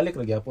gyapon. Di balik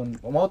ra gyapon.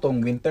 Mao tong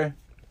winter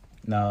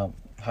na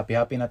happy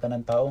na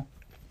tanan tao.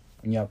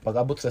 Nya pag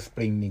abot sa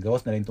spring ni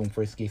gawas na rin tong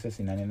first cases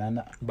si nana.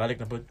 Balik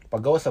na pud.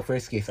 Pag gawas sa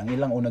first case, ang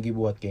ilang una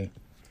gibuhat kay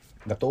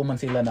gatuo man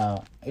sila na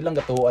ilang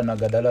gatuoan na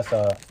gadala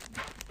sa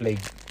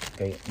plague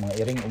kay mga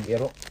iring ug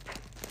iro.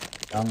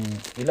 Ang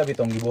ila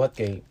bitong gibuhat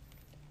kay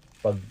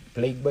pag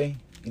plague bay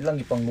ilang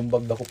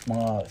ipanglumbag dakop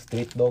mga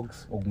street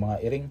dogs ug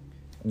mga iring.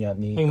 Nya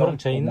ni Ay, murag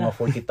China. mga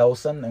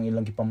 40,000 ang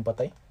ilang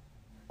gipampatay.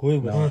 Uy,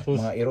 Na,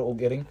 mga iro ug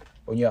iring.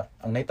 Unya,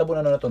 ang nahitabo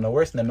na to na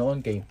worse na noon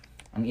kay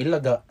ang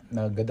ilaga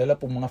nagadala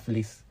pong mga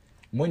fleas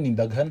mo ni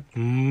daghan.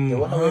 Kaya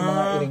wala may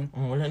mga iring.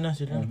 Wala na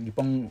sila.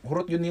 Gipang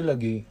hurot yun nila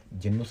gi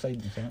genocide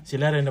isa.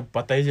 Sila rin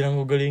nagpatay silang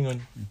ugalingon.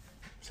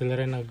 Sila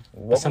rin Wa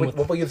nagpasamot.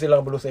 pa gyud sila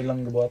kabalo sa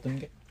ilang gabuhaton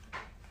kay.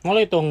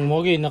 Wala itong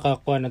mogi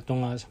nakakuha na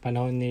itong sa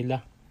panahon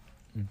nila.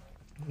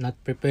 Not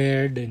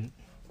prepared and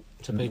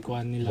sa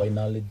pagkuhan nila. By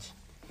knowledge.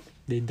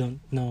 They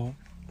don't know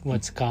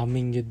what's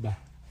coming yun ba.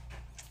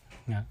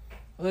 Nga.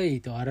 Uy,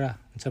 ito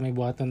ara. Sa may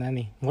buhaton na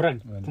ni.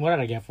 Murag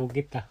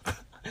nagyapugit ka.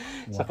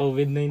 Sa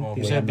COVID-19.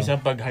 Bisa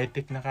pag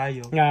high-tech na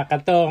kayo. Nga,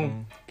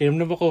 katong,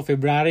 kinamnam ko,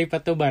 February pa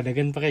to ba,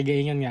 dagan pa kay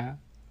gaingan nga,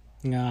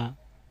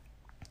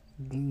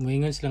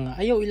 moingon sila nga,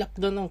 ayaw,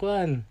 i-lockdown ang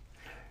kuan.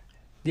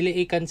 Dili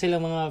i-cancel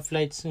ang mga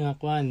flights nga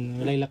kuan.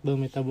 Wala i-lockdown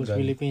may tabos Gan-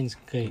 Philippines.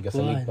 Kay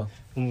gasalig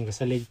kuan.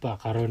 Gasalig pa.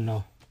 Karon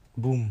no.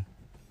 Boom.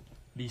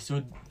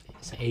 Lisod.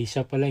 Sa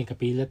Asia pa lang,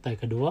 kapilat tayo,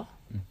 kadua.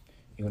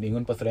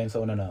 Ingon pa sila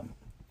sa una na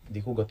di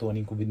ko gatuan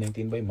ning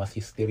COVID-19 bay mas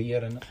hysteria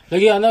ra na.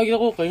 Lagi,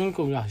 ako, kayon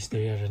ko,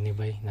 hysteria rin ni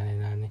bay,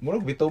 nani.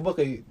 Murag bitaw ba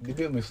kay di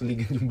ba may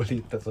suligan yung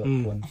balita sa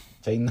kuan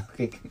China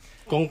kay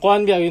Kung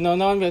kuan biya, yun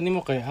ni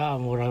mo kay,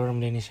 mura ram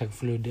din ni siya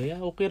flu day.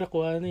 Okay ra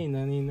kuan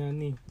nani.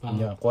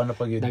 nya kuan na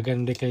pag yun.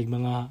 Dagan di kay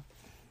mga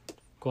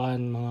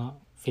kuan, mga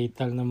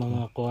fatal na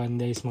mga kuan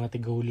days, mga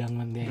tigulang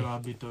man day.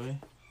 Grabe to eh.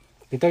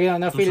 Dito kaya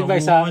na feel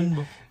by sa Tusamuan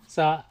ba?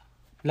 sa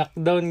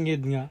lockdown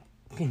gid nga.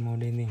 Okay, mo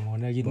na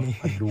gid ni.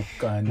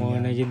 Adukan Mo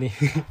na gid ni.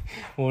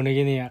 Mo na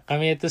gid ni.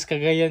 Kami itos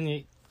kagayan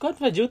ni. Kuan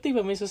pa duty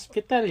ba may sa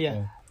hospital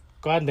ya.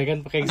 Kuan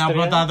dagan pa kay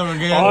Napro extra. tato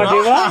kagayan. Oh, di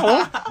ba?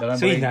 Oh. Dagan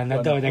Sweet pa na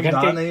kuan. daw, dagan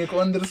kay- na ko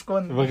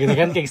underscore. Wag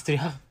dagan kay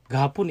extra.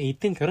 Gahapon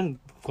 18 karon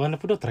kuan na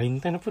po daw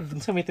 30 na po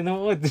sa may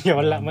tinuod.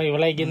 Wala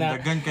gina.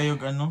 Dagan kayo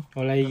ano?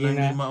 Wala Dagan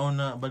gina. di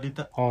mauna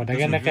balita. Oh,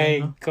 dagan na Tapos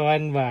kay no?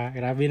 kuan ba.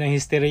 Grabe nang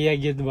hysteria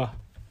gyud ba.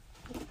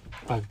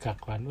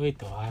 Pagkakuan, uy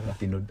to ara.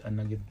 Tinud-an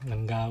na gid.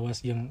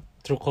 Nanggawas yung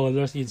true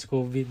colors yun sa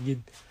COVID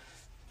yun.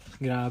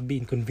 Grabe,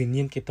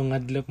 inconvenient kitong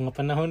adlok mga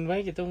panahon ba?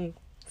 Kitong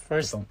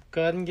first Itong-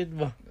 kuan yun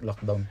ba?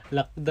 Lockdown.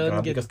 Lockdown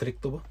Grabe yun. ka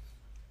stricto ba?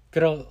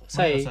 Pero,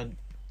 say, Masad.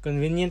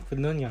 convenient po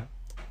nun nga.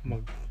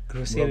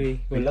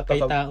 Mag-grocery, Wala wala kay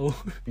ka- tao.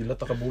 Pila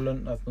ta ka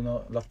bulan at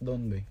na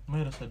lockdown bay.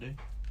 May rasad eh.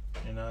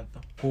 Yan na ito.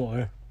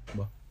 Or,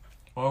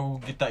 O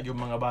kita yung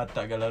mga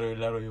bata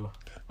galaro-laro ba?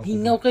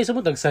 hingaw kay sa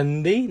mo,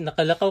 Sunday,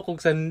 nakalakaw kog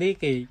Sunday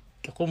kay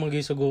ako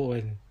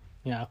magisugoon.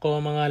 Nga, ako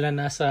ang mga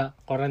nasa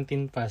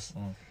quarantine pass.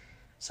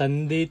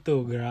 Sunday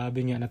to,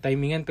 grabe nga.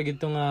 Na-timingan pag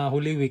ito nga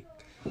Holy Week.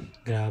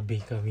 Grabe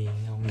kami.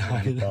 Ang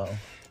nahal. Tao.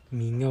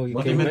 Mingaw.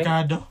 Buti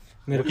merkado.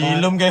 Merkado.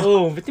 Ilom kayo.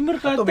 Oo, pati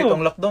merkado. Ato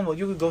bitong lockdown mo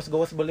yung gawas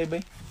balay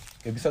bay.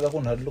 Kay bisag ako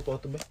nahadlok ko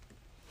ato bay.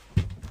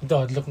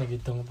 Ito, adlock na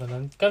gito nga pa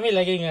nun. Kami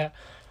lagi nga,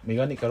 May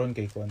gani karon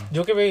kay kuan.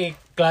 joke ba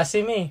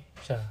klase mi.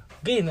 Siya,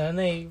 gay na,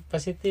 anay,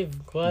 positive.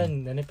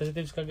 Kuhan, anay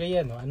positive sa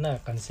kagayan. No? Ana,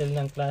 cancel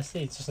ng klase.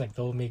 Sus,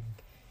 nagtumig.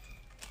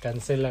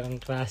 Cancel lang ang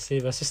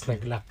klase. Basis,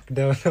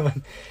 nag-lockdown naman.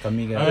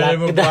 Kami gani. Ay,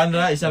 mo Lockdown. kuan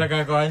ra, isa ra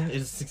ka kuan,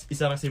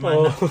 isa ra si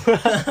Oh. Mana.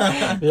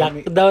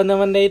 Lockdown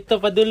naman na ito,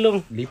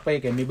 padulong. Lipay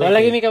kay mi bay. Wala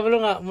kay- gini kabalo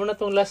nga, muna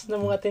tong last na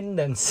mong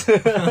attendance.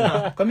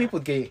 Kami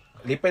pud kay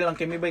lipay lang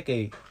kami bay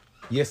kay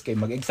yes kay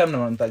mag-exam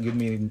naman ta gyud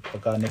mi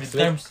pagka next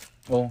week. Midterms.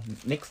 Oh,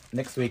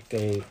 next week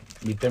kay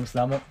midterms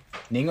na mo.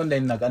 Ningon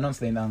din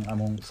nag-announce din ang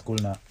among school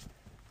na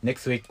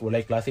next week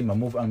walay klase,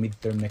 ma-move ang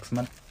midterm next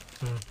month.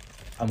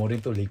 Amo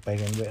rin to late pa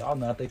kay.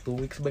 Natay 2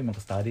 weeks bay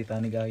maka-study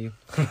ta ni gayo.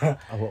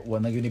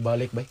 Wa na gyud ni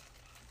balik bay.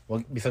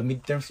 Wag bisag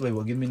midterms bay,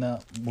 wag gyud mi na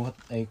buhat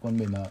ay kon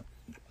bay na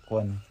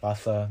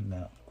pasa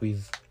na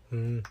quiz.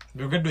 You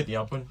graduate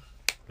yapon.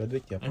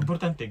 Graduate ya.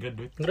 Importante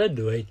graduate.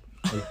 Graduate.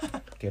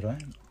 Kira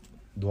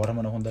duwara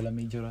man akong dala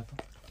major ato.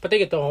 Pati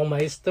ito ako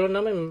maestro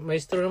naman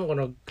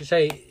kuno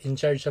siya in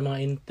charge sa mga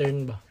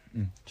intern ba.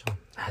 So,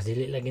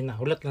 dili lagi na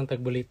hulat lang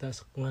tagbalita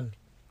sa kungan.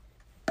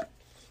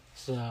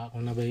 Sa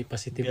kung nabay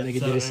positive na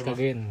gid risk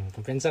again.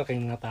 Kumpensa kay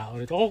mga tao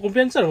dito. Ako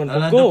kumpensa man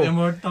pag go.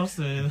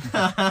 Immortals eh.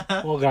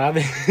 Oh,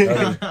 grabe.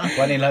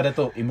 Kuan nila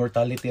to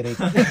immortality rate.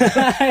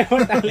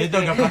 Ito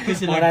kapati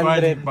sila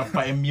 100.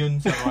 pa-immune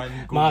sa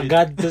Mga COVID.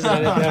 god to sa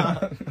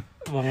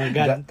mga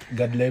god.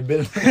 God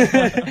level.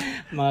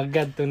 Mga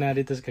god to na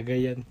dito sa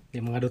Cagayan.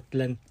 Yung mga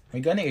dutlan.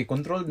 May gani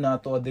controlled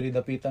na to adiri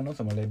dapitan no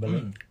sa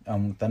Malaybalay.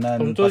 Ang tanan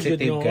Control positive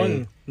yun kay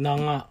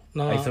noon.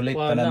 Na isolate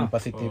kuha tanan na.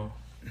 positive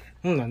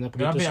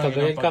Napagito Grabe sa ang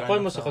Cagayan. ilang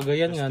Kakuan mo pag-ano sa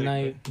Cagayan nga sa na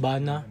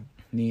bana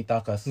ni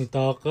Takas. ni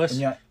Takas.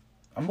 Kanya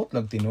ambot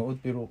lang tinuod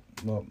pero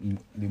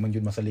di man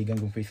jud masaligan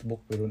kung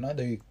Facebook pero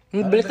naday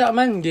Balita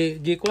man,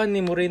 kuan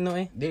ni Moreno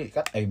eh. di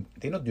kat ay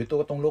tinud dito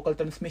katong local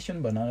transmission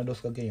ba na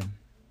dos Cagayan.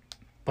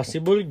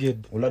 Possible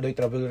gid. Wala doy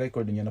travel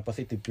record niya na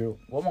positive pero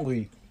wa man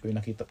koy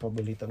nakita pa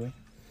balita ko.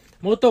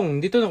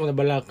 Motong, dito na ko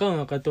nabalaka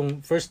nga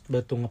katong first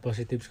ba itong nga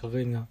positive sa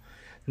Cagayan nga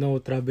no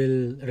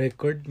travel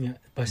record nga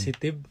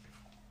positive.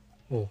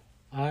 Oh,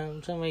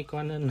 sa may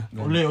kuanan na.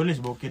 Uli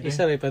bukid eh.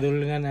 Isa ray padul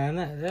nga na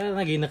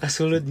nagi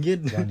nakasulod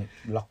gid. Gani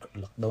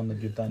lockdown na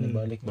jud tani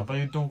balik ba.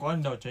 Napayutong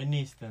kuan daw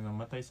Chinese na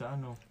namatay sa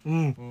ano.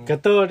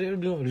 Kato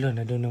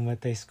na do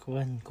namatay sa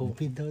kuan.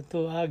 COVID daw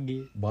to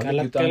agi.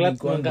 Balik jud tani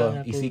kuan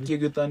ba. Isikyo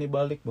jud tani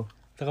balik ba.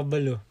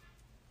 Takabalo.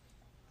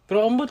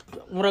 Pero ambot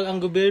murag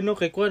ang gobyerno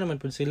kay kuan naman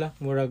pud sila,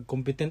 murag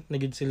competent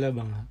na gid sila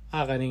bang.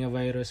 Kani nga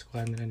virus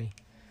kuan ra ni.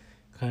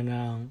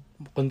 Kanang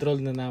control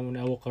na namon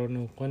awo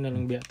karon kuan na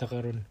lang biya ta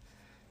karon.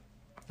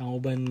 Ang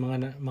uban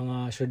mga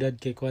syudad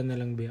kay kuan na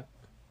lang biya.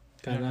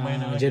 Kana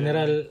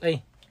general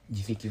ay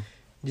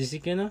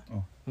GCQ na?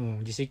 Oh.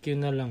 GCQ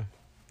na lang.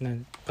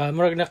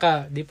 Murag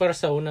di para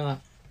sa una nga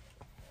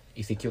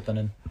Isikyo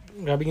tanan.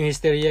 grabe yung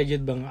hysteria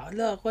gid bang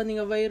kuan ni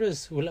nga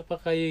virus wala pa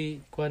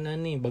kay kuan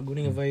ani bago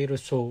ni nga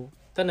virus so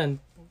tanan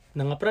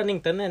nangapraning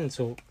tanan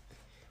so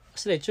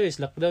sila choice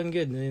lockdown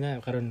gid na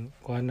karon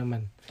kuan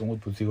naman Tungod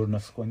po siguro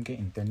na sa kuan kay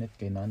internet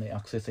kay nanay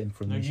access sa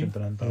information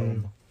tanan tao.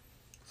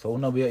 So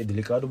una ba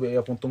delikado ba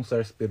akong tong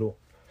SARS pero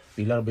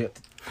pilar ba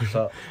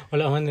sa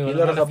wala man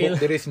pilar wala ka feel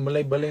buk diri sa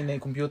Malaybalay na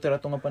computer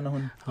ato nga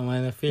panahon.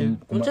 man feel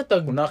Kung unsa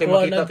tag kung na kay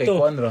makita kay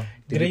kuan ra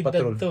grade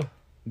patrol. to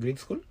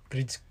Grade school?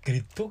 grade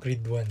 2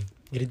 grade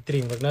 1 grade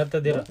 3 magnata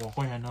dira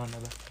Ako ano na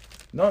ba?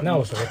 No,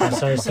 so kita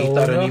SARS sa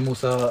makita ra una nimo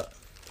sa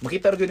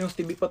makita ra gyud yung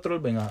TV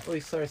Patrol ba nga. Oy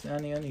SARS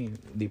ani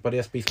di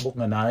parehas Facebook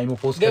nga naay mo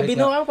post gabi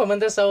nga. no ang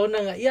pamanda sa una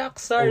nga yak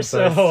SARS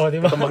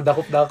di ba Patong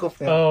magdakop-dakop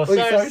nga. oh Oy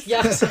SARS SARS.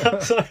 yak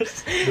SARS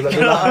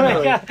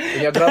Dula-dulaan.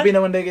 Kaya grabe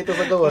naman dahil ito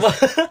sa gawas.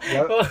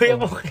 oh ya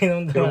mo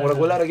kinong Pero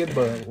murag wala ra gyud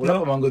ba? Wala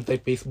pa man gud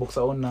tay Facebook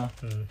sa una.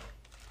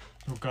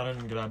 So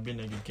karon grabe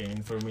na gid kay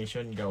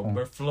information ga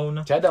overflow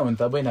na. Tsada man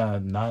tabay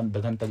na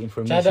daghan tag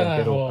information Tsada nga,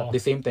 pero oo. at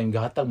the same time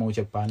gahatag mo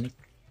siya panic.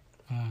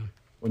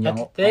 Unya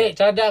mo.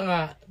 Tsada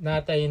nga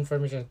natay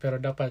information pero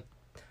dapat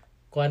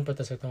kuan pa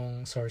ta sa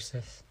tong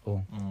sources. Oh.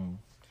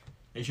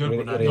 Sure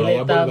po na. Reliable Dili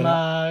ba ta na?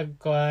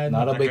 magkuan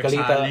Narabay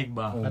kalita. Nagkasalig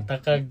ba? Oh.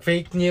 matakag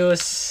fake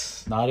news.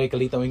 Naray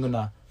kalita mo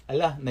na.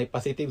 Ala, nay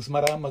positives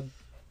maramag.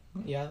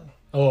 Ya,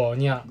 Oh,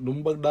 nya.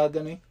 lumbag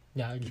dagan eh.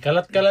 Ya,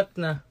 kalat-kalat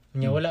na.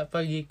 Nya wala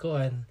pa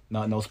gikuan.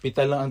 Na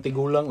hospital lang ang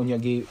tigulang unya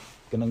gi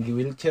kanang gi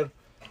wheelchair.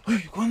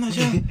 Ay, kuha na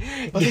siya.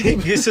 Positive.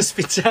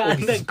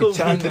 Gisuspitsaan na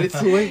Suspitsaan COVID.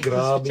 diretso eh.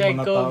 Grabe Suspitsaan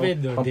mga tao. COVID,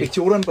 oh.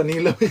 Pampicturan pa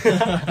nila.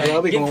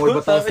 Grabe kung Gipon mga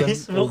sa batasan.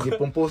 Facebook. O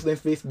gipompost na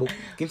yung Facebook.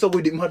 Kinsa ko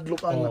di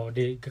mahadlok ana. Oh,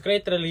 di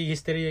kakreate ra li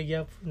history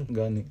gyapon.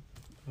 Gani.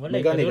 Wala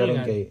May gani karon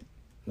kadulungan. kay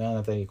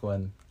natay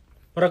kuan.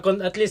 Para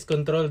at least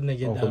controlled na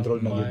gyud. Oh,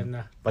 control na kuan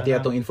gyud. Pati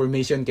atong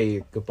information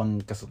kay kapang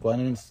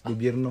kasukuanan ng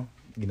gobyerno.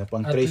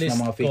 Ginapang at trace least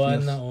ng mga fake kuan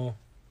news. na oh.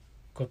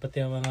 Kung pati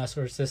ang mga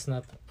sources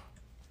na to.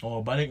 Oh,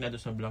 balik na to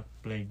sa Black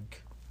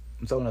Plague.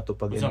 Unsa na to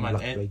pag Unsa man,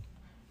 Black Plague?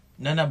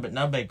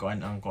 Nabay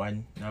kuan ang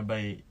kuan,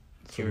 nabay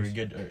cure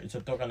good or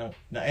sa to kanang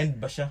na end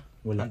ba siya?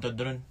 Wala. Antod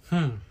ron.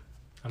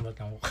 Ambot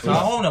lang. Sa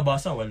ako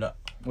nabasa wala.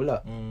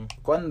 Wala.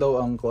 Kuan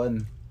daw ang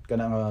kuan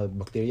kanang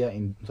bacteria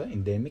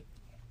endemic.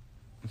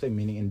 Unsa yung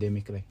meaning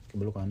endemic ray?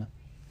 Kabalo ka na.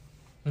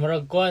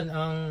 Murag kuan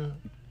ang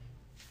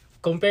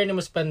compare nimo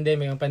sa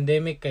pandemic, ang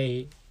pandemic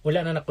kay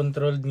wala na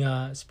na-controlled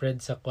nga spread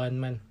sa kuan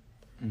man.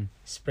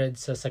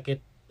 Spread sa sakit.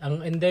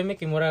 Ang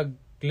endemic kay murag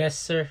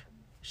lesser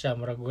siya,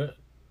 murag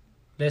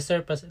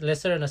lesser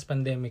na sa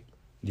pandemic.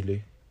 Dili.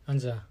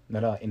 Ansa?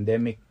 Nara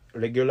endemic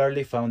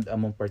regularly found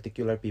among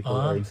particular people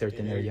or in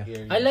certain area.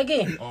 Ay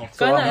lagi. Oh,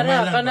 Kana gamay ara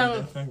lang, kanang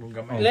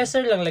gamay.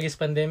 lesser lang lagi sa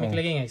pandemic Oh.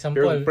 lagi nga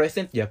Pero example.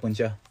 present Japon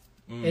siya.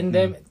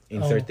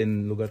 in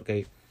certain lugar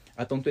kay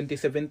atong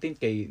 2017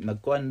 kay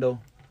nagkuan daw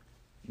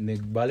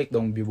nagbalik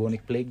daw ang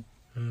bubonic plague.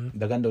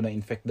 Dagan daw na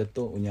infected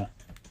to unya.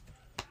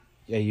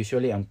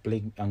 Usually ang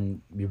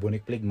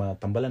bubonic plague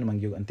matambalan naman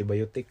yung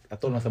antibiotic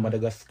ato lang sa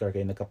Madagascar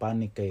kay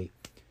nagkapanik kay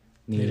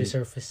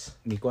Ni-resurface.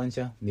 ni kuan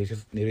siya ni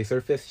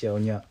resurface siya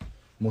unya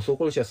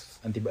musukol siya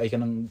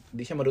kanang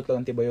di siya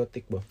madutlag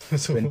antibiotic ba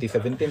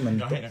 2017 man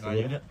to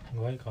siguro.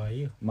 Why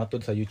kayo?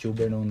 Matod sa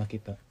YouTuber nung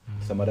nakita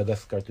sa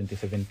Madagascar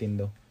 2017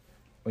 daw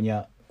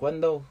unya kuan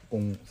daw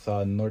kung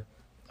sa North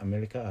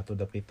America ato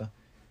dapita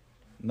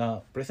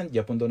na present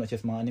Japon daw na siya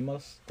sa mga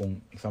animals kung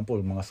example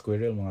mga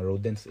squirrel mga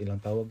rodents ilang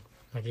tawag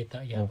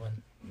Makita yapon.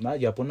 na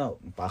Japon na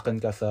paakan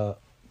ka sa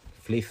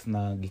fleece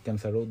na gikan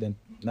sa rodent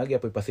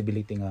nagyapoy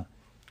possibility nga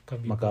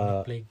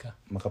Plague ka.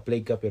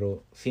 maka-plague ka pero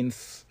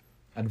since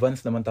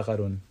advanced naman ta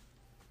karon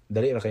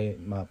dali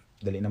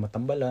na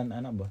matambalan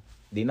ana ba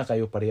di na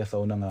kayo pareha sa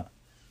una nga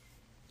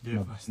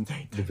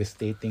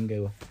devastating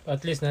kayo.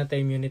 At least na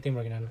tayo immunity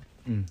mo ginana.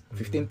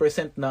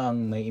 15% na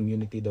ang may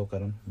immunity daw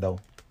karon daw.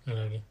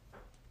 Lagi.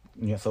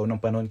 Nya sa unang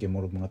panahon kay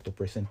murag mga 2%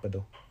 pa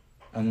daw.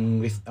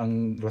 Ang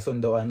rason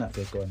daw ana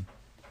kay kuan.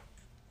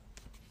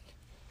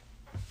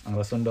 Ang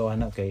rason daw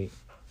ana kay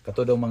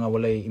kato daw mga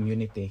walay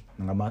immunity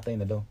nangamatay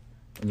na daw.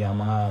 Nya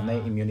mga na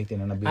immunity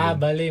na nabili.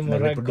 Bali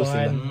murag na-reproduce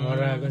sila. kuan,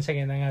 murag unsa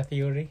nga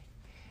theory.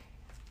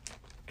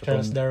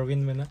 Charles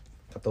Darwin man na.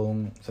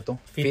 Katong sa to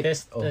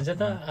Fittest. oh. Ano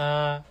to?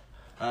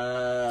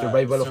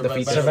 Survival of the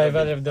fittest.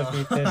 Survival of the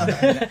fittest.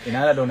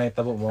 Inana daw na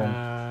itabo mo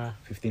Ah,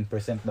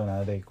 15% daw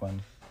na day kuan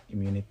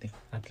immunity.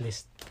 at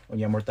least.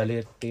 Unya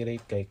mortality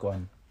rate kay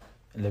kuan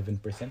 11%.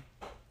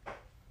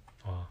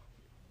 Oh.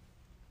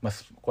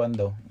 Mas kuan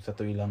daw sa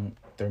to ilang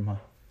term ha.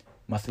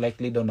 Mas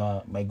likely daw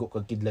na maigo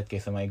kag kidlat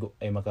kaysa maigo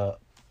ay maka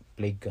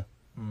plague ka.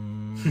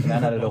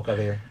 Inana daw ka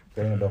there.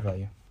 Pero na daw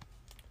kayo.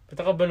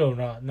 Pita ka balo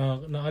na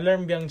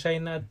alarm biyang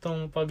China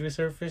atong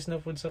pag-resurface na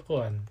pud sa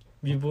kuan.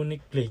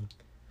 Bubonic plague.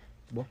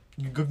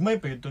 Gagmay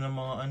pa ito ng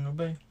mga ano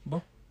ba eh. Ba?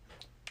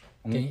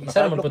 Okay,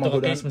 isa naman po to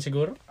case mo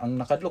siguro. Ang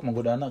nakadlok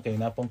magudana kay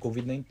napang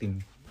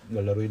COVID-19.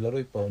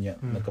 Galaroy-laroy pa unya.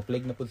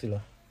 Nagka-plague na pud sila.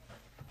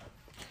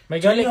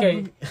 May gali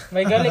kay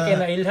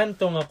nailhan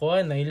to nga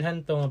kuan,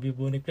 nailhan to nga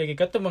bubonic plague.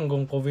 Kato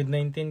manggong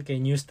COVID-19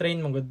 kay new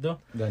strain manggod do.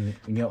 Gani.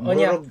 Unya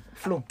Unya. murag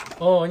flu.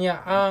 Oh, nya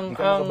ang Di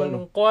ka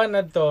makabalo. kuan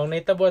adto, ang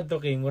nahitabo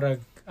adto kay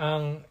murag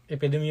ang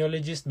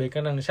epidemiologist ba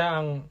kanang siya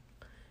ang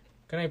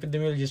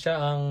epidemiologist siya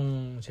ang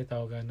si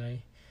tawag ganay.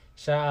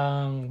 Siya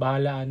ang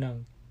bahala ng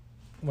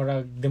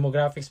murag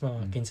demographics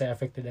mga kinsa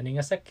affected ani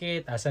nga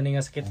sakit, asa ni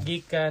nga sakit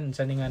gikan,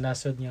 unsa ni nga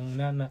nasod niyang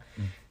nana.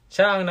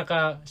 Siya ang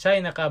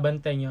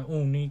nakabantay niya.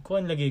 Ni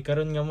kuan lagi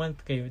karon nga man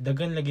kay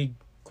dagan lagi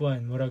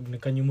kuan murag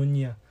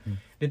nagka-pneumonia.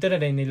 Dito na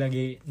dai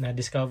nilagi na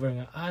discover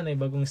nga nay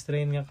bagong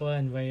strain nga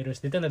kuan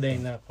virus. Dito na dai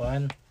na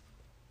kuan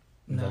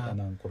Data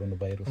ng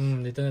coronavirus.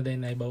 dito na dai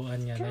na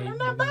ibawaan niya.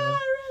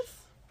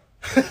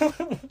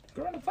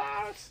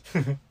 Coronavirus.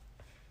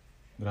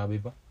 Grabe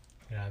ba?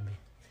 Grabe.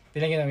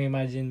 Hindi lang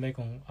imagine ba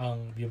kung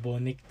ang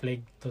bubonic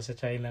plague to sa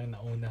China ang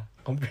nauna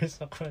compare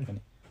sa kuan.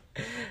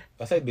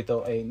 Kasi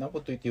bitaw ay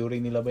naputoy theory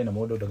nila ba na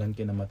mo daw daghan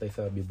kay namatay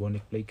sa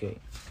bubonic plague kay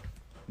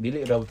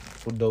dili raw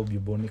pud daw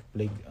bubonic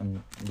plague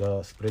ang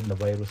spread na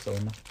virus sa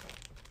una.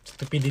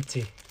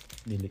 Stupidity.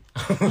 Dili.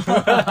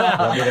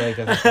 Grabe ra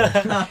ka.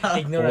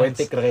 Ignorance.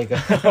 Poetic ra ka.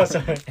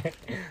 Sorry.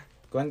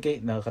 Kuan kay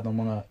nakatong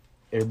mga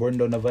airborne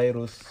daw na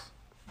virus.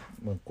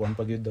 Magkuan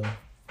pag yun daw.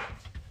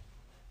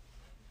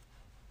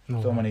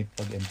 So manit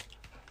pag-end.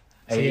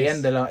 Ay end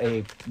lang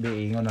ay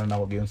ingon na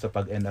nawag yun sa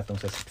pag-end atong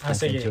sa 16th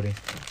century.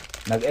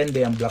 Nag-end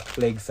ang Black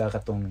Plague sa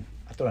katong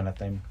ato na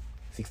time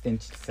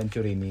 16th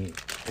century ni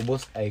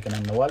ubos ay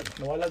kanang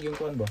nawalag yung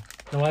kuan ba?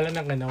 Nawala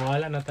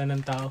na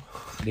tanang tao.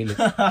 Dili.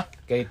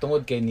 Kay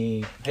tungod kay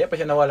ni haya pa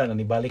siya nawala na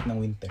ni balik ng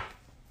winter.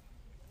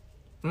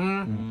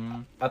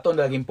 Ato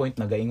na laging point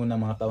nagaingon ng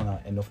mga tao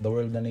na end of the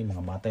world na ni mga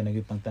matay na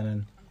gyud pang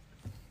tanan.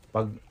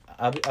 Pag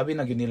abi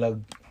na gyud nila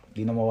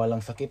di na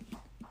mawalang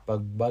sakit. Pag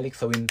balik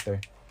sa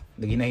winter,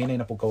 naginahinay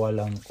na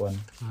pagkawalang kuan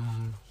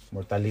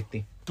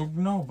mortality.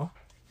 Tugnaw ba?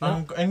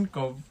 Ang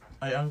NCOV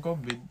ay ang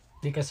COVID.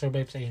 Di ka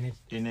survive sa init.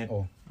 Init.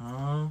 Oh.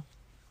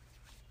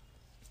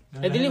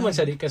 Dili man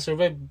siya di ka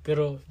survive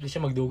pero di siya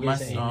magdugay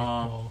Mas, sa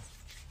init.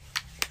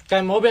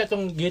 Kaya mo ba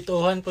itong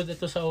gituhan po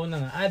dito sa una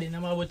nga, di na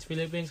maabot sa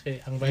Philippines kay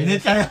ang virus.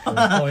 Init kayo.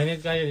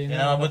 Init kayo. Di Hindi na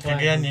na mabot makuha.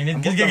 kagayan. Init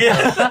kagayan.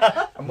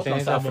 Ambot lang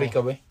sa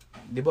Africa ba?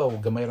 Di ba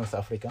gamay lang sa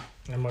Africa?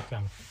 Namot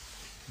lang.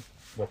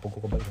 Wa pug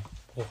ko kabalo.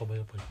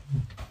 Kukabayo po.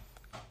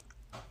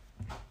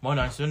 Mo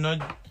na sunod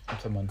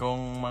Sa man.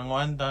 kung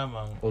manguanta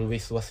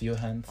Always wash your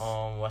hands.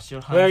 wash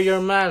your hands. Wear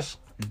your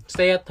mask.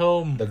 Stay at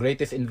home. The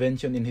greatest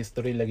invention in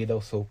history lagi daw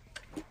soap.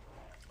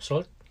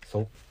 Salt?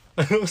 Soap.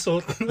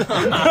 Salt.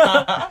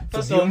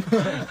 Sodium.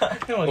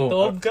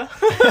 Magtoob ka.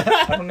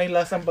 Ano na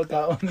ilasang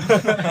pagkaon?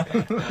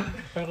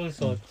 Pero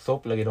salt.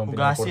 Soap lagi daw ang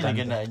Ugasi pinaka-importante.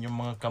 lagi na yung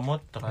mga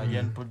kamot.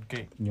 Trayan po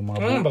kay. Yung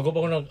mga Bago pa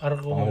ako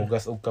nag-arko.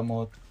 hugas og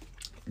kamot.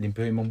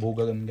 Limpyo imong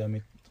buga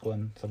gamit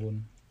kuan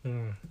sabon.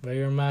 Wear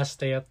your mask.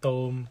 Stay at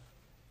home.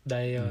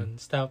 Dayon,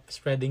 stop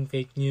spreading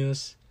fake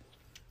news.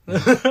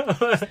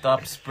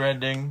 Stop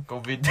spreading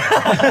COVID.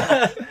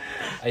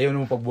 Ayaw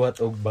mo pagbuhat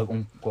og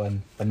bagong kuan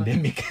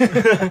pandemic.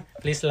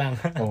 Please lang.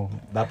 Oh,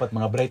 dapat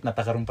mga bright na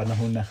takarong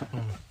panahon na.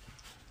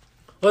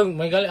 Oh,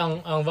 my God,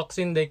 ang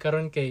vaccine day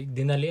karon kay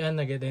dinalian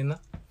na gid na.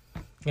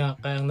 Nga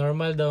kay ang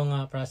normal daw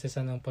nga process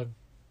ng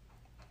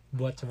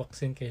pagbuhat sa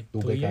vaccine kay 2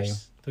 Dugay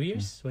years. 2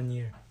 years, 1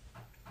 year.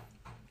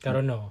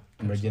 Karon no.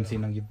 Emergency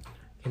nang gid.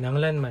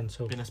 Kinanglan man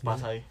so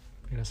Pinaspasay.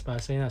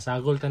 pinaspasay na.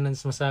 Sagol tanan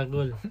sa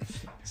masagol.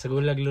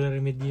 Sagulag Lula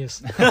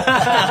Remedios.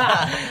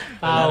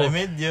 Wala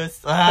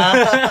remedios.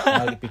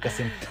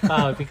 Nalipikasin.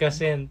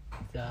 Pikasin.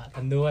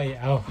 Tanduay.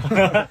 Aw.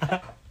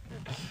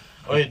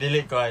 Oy,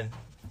 dili kuan.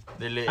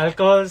 Dili.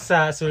 Alcohol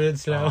sa sulod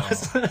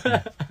lawas.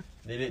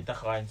 Dili ta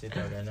kuan sito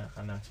gana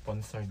kana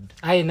sponsored.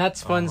 Ay, not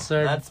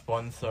sponsored. Not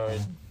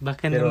sponsored.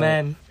 Baka Pero-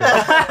 naman.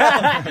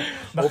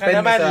 Baka Open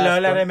naman sa Lola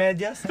spon-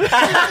 Remedios.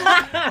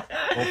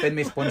 Open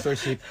may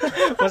sponsorship.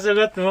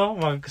 Masugot mo,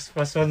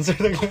 mag-sponsor ng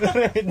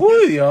Remedios.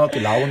 Uy,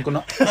 kilawon ko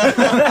na.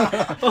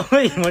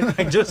 Uy,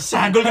 mag-juice.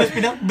 Sagol ka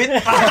pinakbit.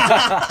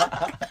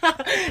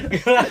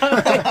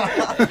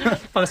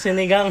 Pang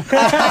sinigang.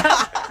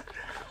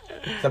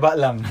 Saba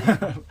lang.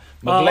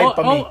 Mag-live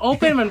pa mi.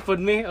 Open man food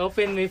me.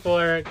 Open me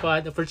for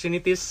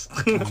opportunities.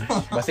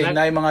 Basta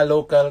na yung mga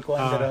local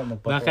kuan dira Baka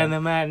magpapa.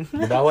 naman.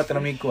 Dawat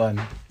na mi kuan.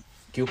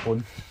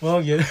 Coupon. Oh,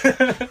 yun.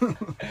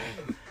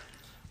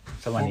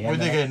 Sa manian.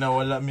 Pwede kayo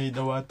nawala may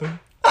dawaton.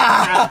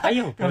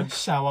 Ayaw.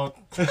 Shout out.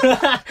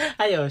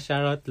 Ayaw,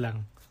 shoutout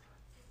lang.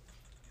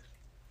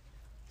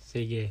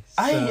 Sige.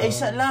 Ay,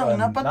 isa lang.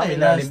 Napatay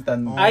last.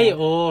 Ay,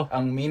 oo.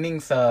 Ang meaning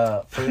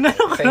sa intro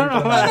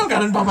na Ano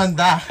karon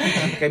pamanda?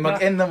 kay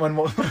mag-end naman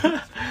mo.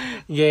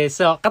 Yes,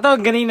 so, katawag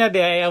ganina di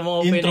ay mo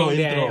opening Intro,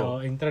 di intro. ay. Oh,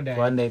 intro di.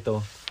 Kuan na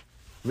ito.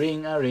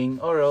 Ring a ring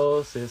o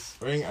roses.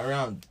 Ring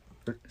around.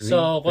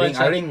 So, kuan ring a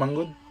siya- ring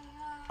manggod.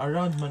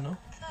 Around man, no?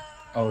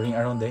 Oh, ring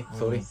around eh.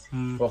 Sorry.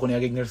 Wa ko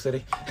niagig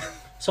nursery.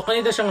 So,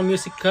 kanina siya nga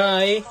music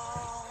kay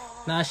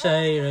na siya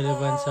ay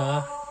relevant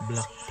sa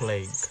Black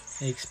Plague.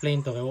 i-explain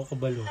to kay ko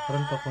balo.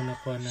 Karon pa ko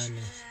nakuha na ni.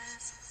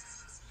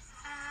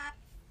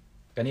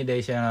 Kani day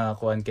siya nga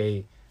kuan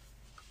kay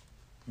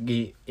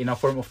in a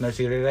form of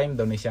nursery rhyme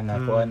daw ni siya nga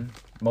kuan.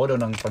 Mao daw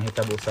nang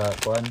panghitabo sa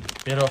kuan.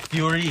 Pero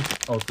Fury.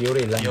 Oh,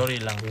 theory lang. Fury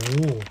lang.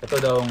 Oh. Ito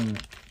daw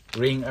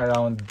ring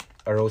around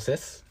a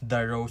roses.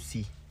 The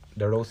Rosie.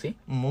 The rosy.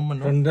 Mo man,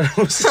 no? Ronda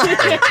Rousey.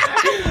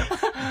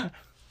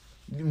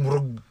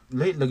 Murag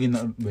late lagi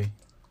na bay.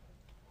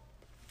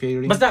 Kay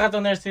ring. Basta ka to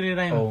nursery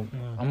rhyme. Oh,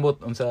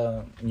 ambot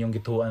unsa inyong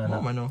gituan na Mo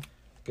man, no?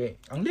 Okay,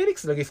 ang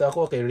lyrics lagi sa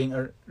ako kay ring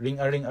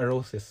a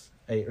roses.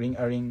 Ay ring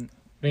a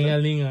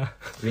Ringalinga.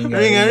 ring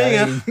Ringa.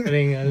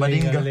 Ringalinga.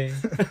 Madinga.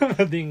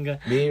 Madinga.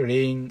 Di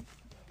ring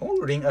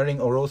a ring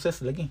o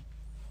roses lagi.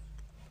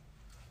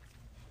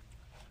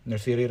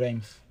 Nursery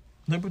rhymes.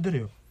 Nagpo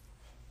diri.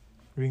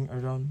 Ring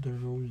around the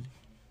rosy.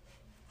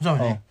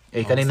 Saan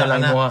Oh, kanina saan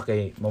lang na? mo ha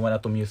kay mo man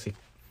ato music.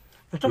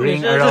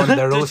 Ring around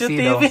the rosy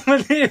daw.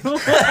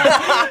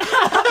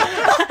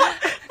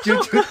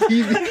 Chuchu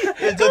TV.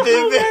 Ito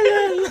TV.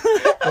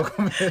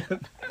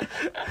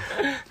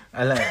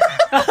 Ala.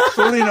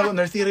 Sorry na ko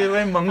nursery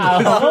rhyme manggo.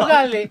 Oo,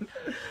 gali.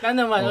 Na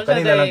naman. Oh,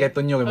 kanina lang kay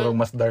tunyo kay murag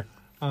mas dark.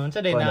 Unsa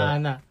day Kuan daw. na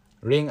ana.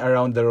 Ring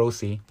around the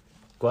rosy.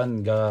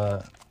 Kuan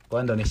daw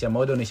ni siya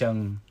mo daw ni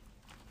siyang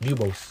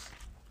buboes.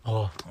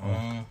 Oh.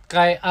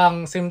 Kay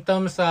ang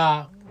symptoms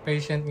sa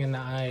patient nga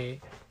na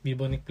ay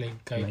bubonic plague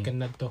kay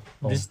kanad to.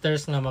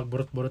 Blisters nga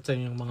magburot-burot sa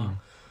inyong mga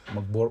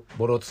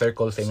Magburot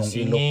circle sa imong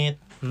ilok. Singit.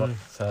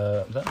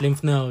 Sa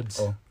lymph nodes.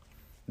 oh.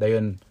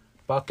 Dayon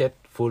pocket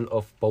full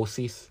of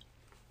posies.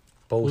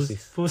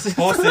 Posies. Pusis.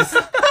 Poses.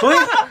 Uy!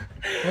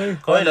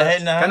 Hoy,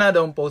 lahil na. Kana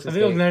daw ang posies.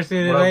 Sabi ko,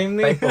 nursery rhyme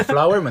ni. Type of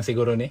flower man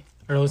siguro ni.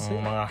 Rose.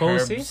 Mga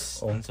Pusis. herbs.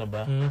 Unsa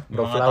ba?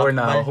 Bro, Mga flower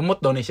na takbal. humot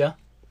daw ni siya.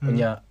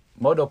 Kanya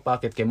mo daw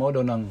pocket kay mo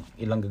daw nang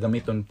ilang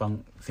gagamiton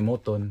pang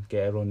simuton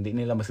kay aron di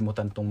nila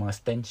masimutan tong mga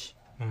stench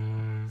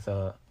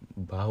sa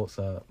baho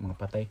sa mga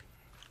patay.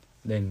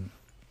 Then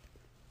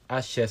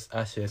ashes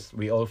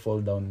we all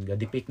fall down.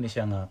 Gadipik ni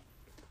siya nga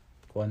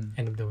kuan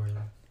End of the world.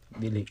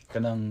 dili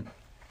kanang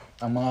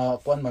ang mga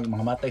kuan mga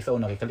matay sa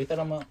una kay kalita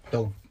lang mga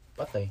daw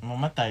patay.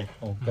 Mamatay.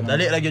 Oh,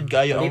 Dali lang yun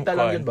kayo ang kalita lang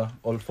kuan. yun ba?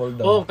 All fall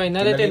down. Oh, kay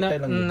natin Kinalita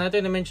lang yun. natin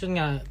na mention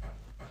nga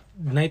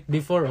night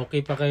before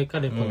okay pa kay ka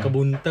din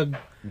pagkabuntag.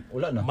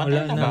 Wala na. Matay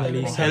Wala na na, ka.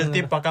 malisan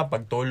Healthy na. pa ka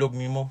pag tulog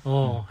nimo.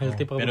 Oh,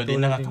 healthy pa Pero di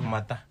na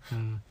kakamata.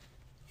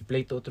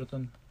 I-play to otro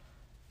ton.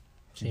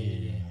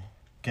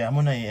 Kaya mo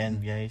na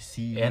i-end, guys.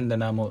 See you. And na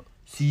namo.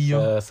 See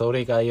you.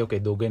 Sorry kayo kay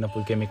dugay na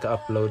pud kami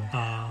ka-upload.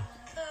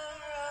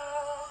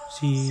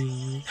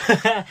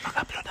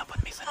 Upload na pud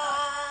minsan.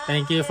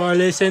 Thank you for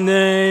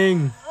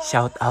listening.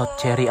 Shout out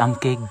Cherry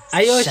Angkig.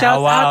 Ayo, Shout shout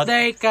out out.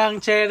 day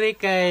kang Cherry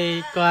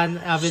kay Kuan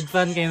avid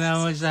fan kay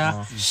namo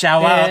siya.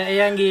 Shout out.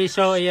 Iyang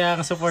gi-show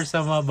iyang support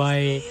sa mga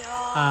by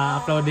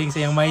uploading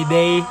sa iyang My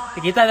Day.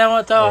 Kita na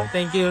mo to.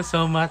 Thank you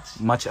so much.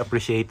 Much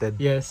appreciated.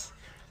 Yes.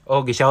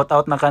 Oh,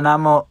 gi-shoutout na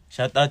kanamo.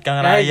 Shout out kang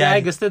Ay,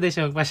 Ryan. gusto din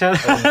siya magpa-shout.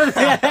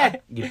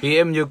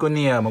 Gi-PM jud ko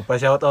niya,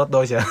 magpa-shoutout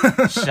daw siya.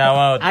 Shout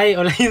out. Ay,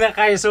 ulay na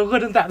kayo.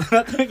 Sugod ang tato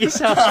na ito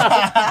mag-shout.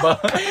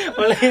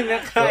 Ulay na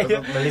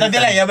kayo. Tadi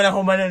lang, yaman ako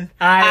manon.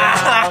 Ay,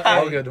 okay.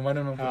 Okay,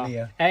 dumanon man po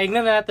niya. Ay,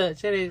 ignan na nato.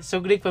 Siyempre,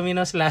 sugrig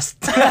paminos last.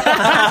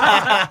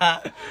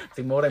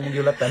 Sigmura mong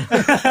gulatan.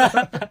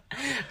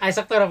 Ay,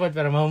 sakto ra po,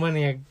 pero mahuman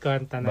niya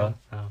kwanta na.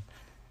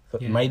 So,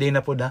 may day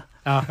na po da.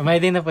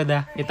 May din na po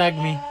da. Itag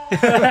me.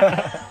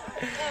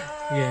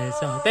 Yeah,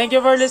 so, thank you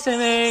for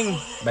listening.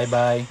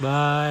 Bye-bye.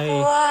 Bye.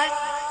 What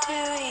do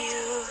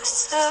you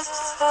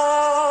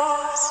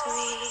suppose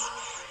we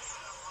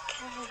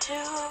can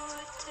do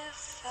to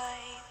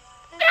fight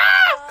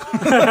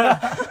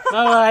the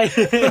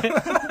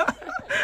Bye-bye.